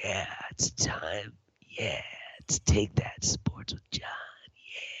 Yeah, it's time. Yeah, let's take that Sports with John.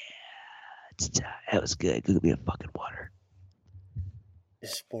 That was good. Give me a fucking water.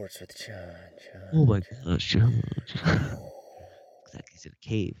 Sports with John. Oh my gosh, John. Exactly. He's in a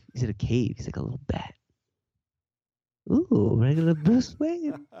cave. He's in a cave. He's like a little bat. Ooh, regular Bruce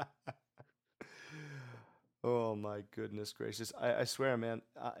Wayne. Oh my goodness gracious! I swear, man,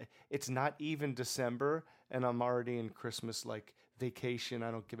 it's not even December, and I'm already in Christmas like vacation. I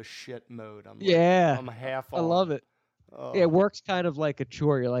don't give a shit mode. I'm half on. I love it. Oh. Yeah, it works kind of like a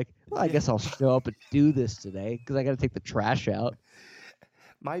chore. You're like, well, I guess I'll show up and do this today because I got to take the trash out.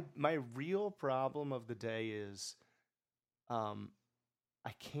 My real problem of the day is, I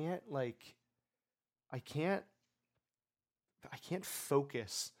can't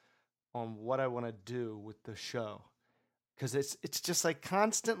focus on what I want to do with the show, because it's just like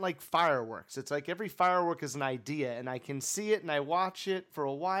constant like fireworks. It's like every firework is an idea, and I can see it and I watch it for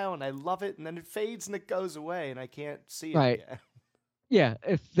a while and I love it, and then it fades and it goes away and I can't see it again. Yeah,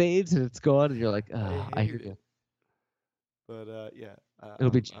 it fades and it's gone, and you're like, I hear you. But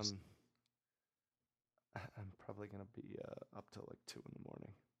it'll be. I'm probably gonna be up till like 2 in the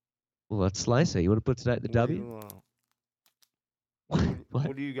morning. Well, let's slice it. You want to put tonight in the W?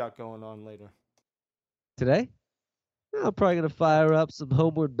 What do you got going on later? Today? I'm probably going to fire up some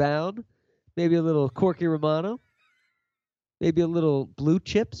Homeward Bound, maybe a little Corky Romano, maybe a little Blue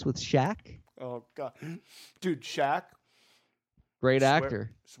Chips with Shaq. Oh, God. Dude, Shaq. Great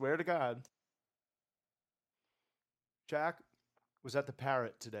actor. Swear to God. Shaq was at the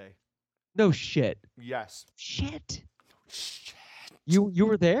Parrot today. No shit. Yes. Shit. You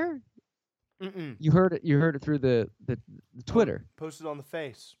were there? Mm-mm. You heard it through the Twitter. Posted on the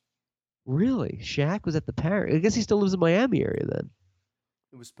face. Really? Shaq was at the Parrot. I guess he still lives in Miami area then.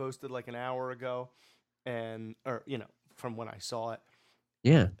 It was posted like an hour ago, from when I saw it.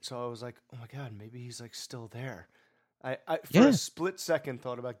 Yeah. So I was like, oh my God, maybe he's like still there. I for a split second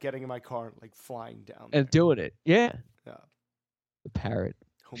thought about getting in my car and like flying down there. And doing it. Yeah. Yeah. The Parrot.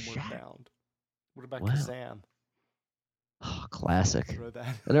 Homeward Bound. What about Wow. Kazam? Oh, classic. Throw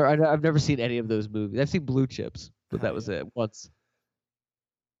that. I've never seen any of those movies. I've seen Blue Chips, but that was it once.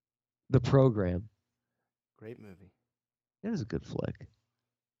 The Program. Great movie. It was a good flick.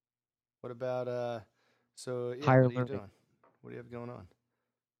 What about Higher what are you Learning. doing? What do you have going on?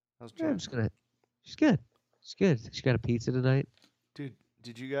 How's Yeah, Jen? She's good. She's good. She got a pizza tonight. Dude,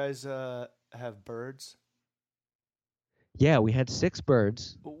 did you guys have birds? Yeah, we had 6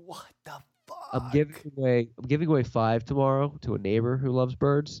 birds. What the fuck? I'm giving away 5 tomorrow to a neighbor who loves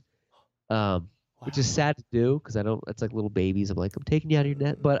birds. Which is sad to do because I don't. It's like little babies. I'm like, I'm taking you out of your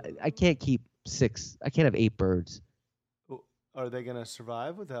net, but I can't keep 6. I can't have 8 birds. Are they gonna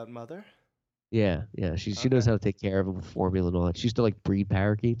survive without mother? Yeah. She knows how to take care of them with formula and all that. She used to like breed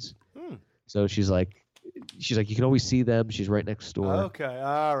parakeets. So she's like, you can always see them. She's right next door. Okay,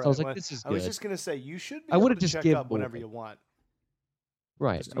 all right. So I was like, this is good. I was just gonna say you should be I able would've to just check given up whenever away. you want.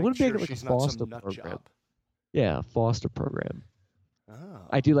 Right. Just to I want to make make sure it like she's a not foster some nut program. job. Yeah, a foster program. Oh.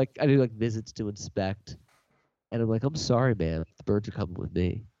 I do like visits to inspect, and I'm like, I'm sorry, man, the birds are coming with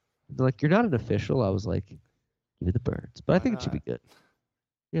me. And they're like, you're not an official. I was like, give me the birds, but I think it should be good.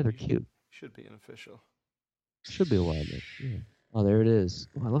 Yeah, they're cute. Should be an official. Should be a wildlife. Yeah. Oh, there it is.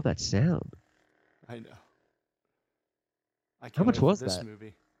 Oh, I love that sound. I know. How much was this that?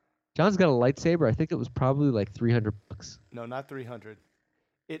 movie? John's got a lightsaber. I think it was probably like $300. No, not 300.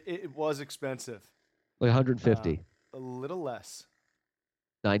 It was expensive. Like 150. A little less.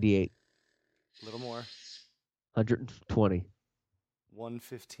 98. A little more. 120.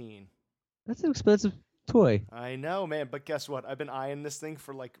 115. That's an expensive toy. I know, man. But guess what? I've been eyeing this thing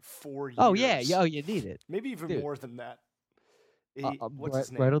for like 4 years. Oh yeah, oh you need it. Maybe even Dude. more than that. What's right,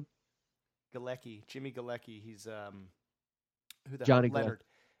 his name? Right on. Galecki, Jimmy Galecki. He's who the Johnny hell? Leonard.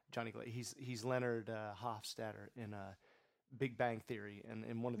 Johnny Galecki. He's Leonard Hofstadter in Big Bang Theory, and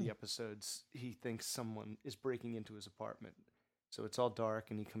in one of the episodes, he thinks someone is breaking into his apartment. So it's all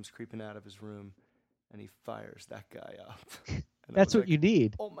dark, and he comes creeping out of his room, and he fires that guy up. That's what you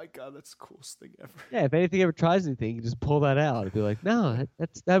need. Oh my god, that's the coolest thing ever. Yeah, if anything ever tries anything, you just pull that out and be like, no,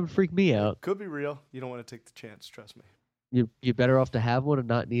 that would freak me out. Could be real. You don't want to take the chance. Trust me. You're better off to have one and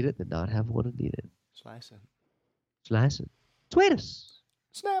not need it than not have one and need it. Slice it. Slice it. Tweet us.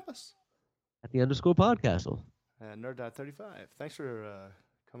 Snap us. At the _Podcastle. NERD35. Thanks for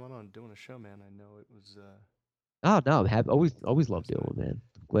coming on and doing a show, man. I know it was. Oh no, I'm happy. Always love doing it, man.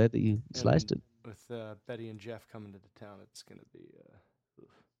 Glad that you sliced it. With Betty and Jeff coming to the town, it's gonna be.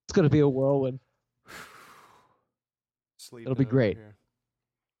 It's gonna be a whirlwind. Sleeping It'll be great. here.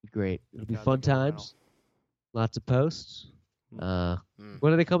 Great. It'll be Gotta fun make it well. times. Lots of posts. When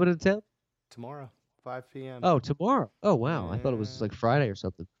are they coming into town? Tomorrow, 5 p.m. Oh, tomorrow. Oh wow, I thought it was like Friday or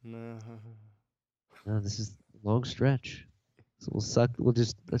something. No. No, this is a long stretch. So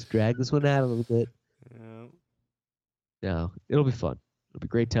let's drag this one out a little bit. Yeah. No, it'll be fun. It'll be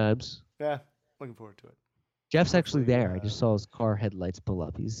great times. Yeah, looking forward to it. Jeff's actually there. I just saw his car headlights pull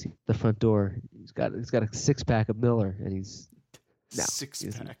up. He's at the front door. He's got a 6-pack of Miller, and he's no,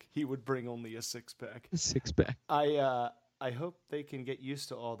 6-pack. He would bring only a 6-pack. 6-pack. I hope they can get used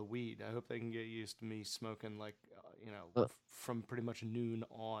to all the weed. I hope they can get used to me smoking like from pretty much noon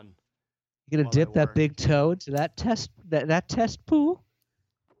on. You gonna dip that big toe into that test pool?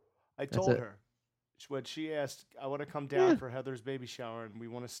 I told her when she asked, I want to come down for Heather's baby shower and we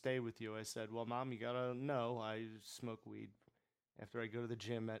want to stay with you. I said, well, Mom, you gotta know I smoke weed. After I go to the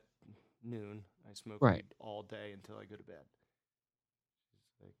gym at noon, I smoke weed all day until I go to bed.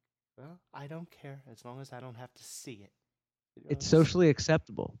 She's like, well, I don't care as long as I don't have to see it. You know, it's socially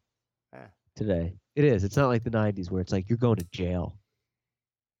acceptable today. It is. It's not like the 90s where it's like you're going to jail.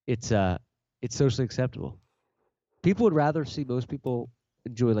 It's socially acceptable. People would rather see most people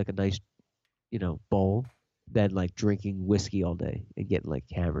enjoy like a nice, bowl than like drinking whiskey all day and getting like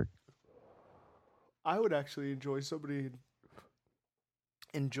hammered. I would actually enjoy somebody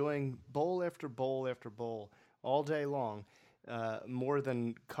enjoying bowl after bowl after bowl all day long, more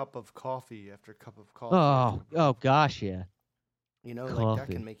than cup of coffee after cup of coffee. Oh gosh, yeah. Like that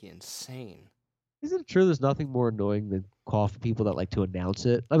can make you insane. Isn't it true there's nothing more annoying than coffee people that like to announce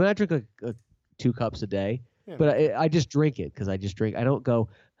it? I mean, I drink like 2 cups a day, but I just drink it because I just drink. I don't go,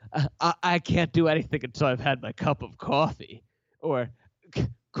 I can't do anything until I've had my cup of coffee. Or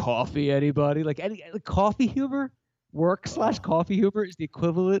coffee, anybody? Like coffee humor? Work/coffee humor is the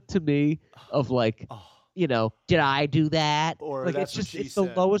equivalent to me of like, did I do that? Or like that's it's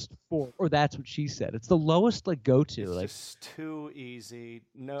the lowest form. Or that's what she said. It's the lowest like go to. It's like just too easy.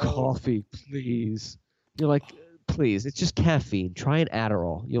 No coffee, please. You're like, please. It's just caffeine. Try an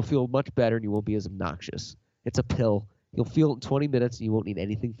Adderall. You'll feel much better and you won't be as obnoxious. It's a pill. You'll feel it in 20 minutes and you won't need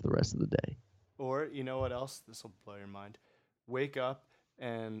anything for the rest of the day. Or you know what else? This will blow your mind. Wake up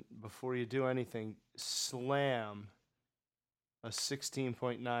and before you do anything, slam a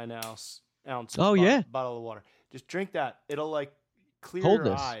 16.9 ounce bottle of water. Just drink that. It'll like clear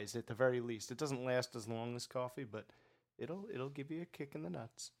your eyes at the very least. It doesn't last as long as coffee, but it'll give you a kick in the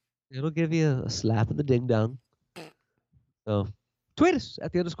nuts. It'll give you a slap in the ding dong. So tweet us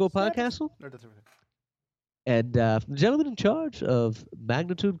at the _Podcastle. And from the gentleman in charge of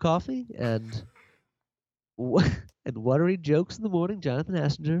Magnitude Coffee and watery jokes in the morning, Jonathan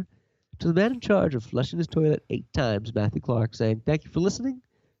Hassinger, to the man in charge of flushing his toilet 8 times, Matthew Clark, saying thank you for listening.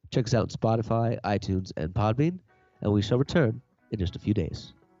 Check us out on Spotify, iTunes, and Podbean, and we shall return in just a few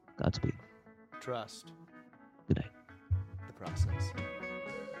days. Godspeed. Trust. Good night. The process.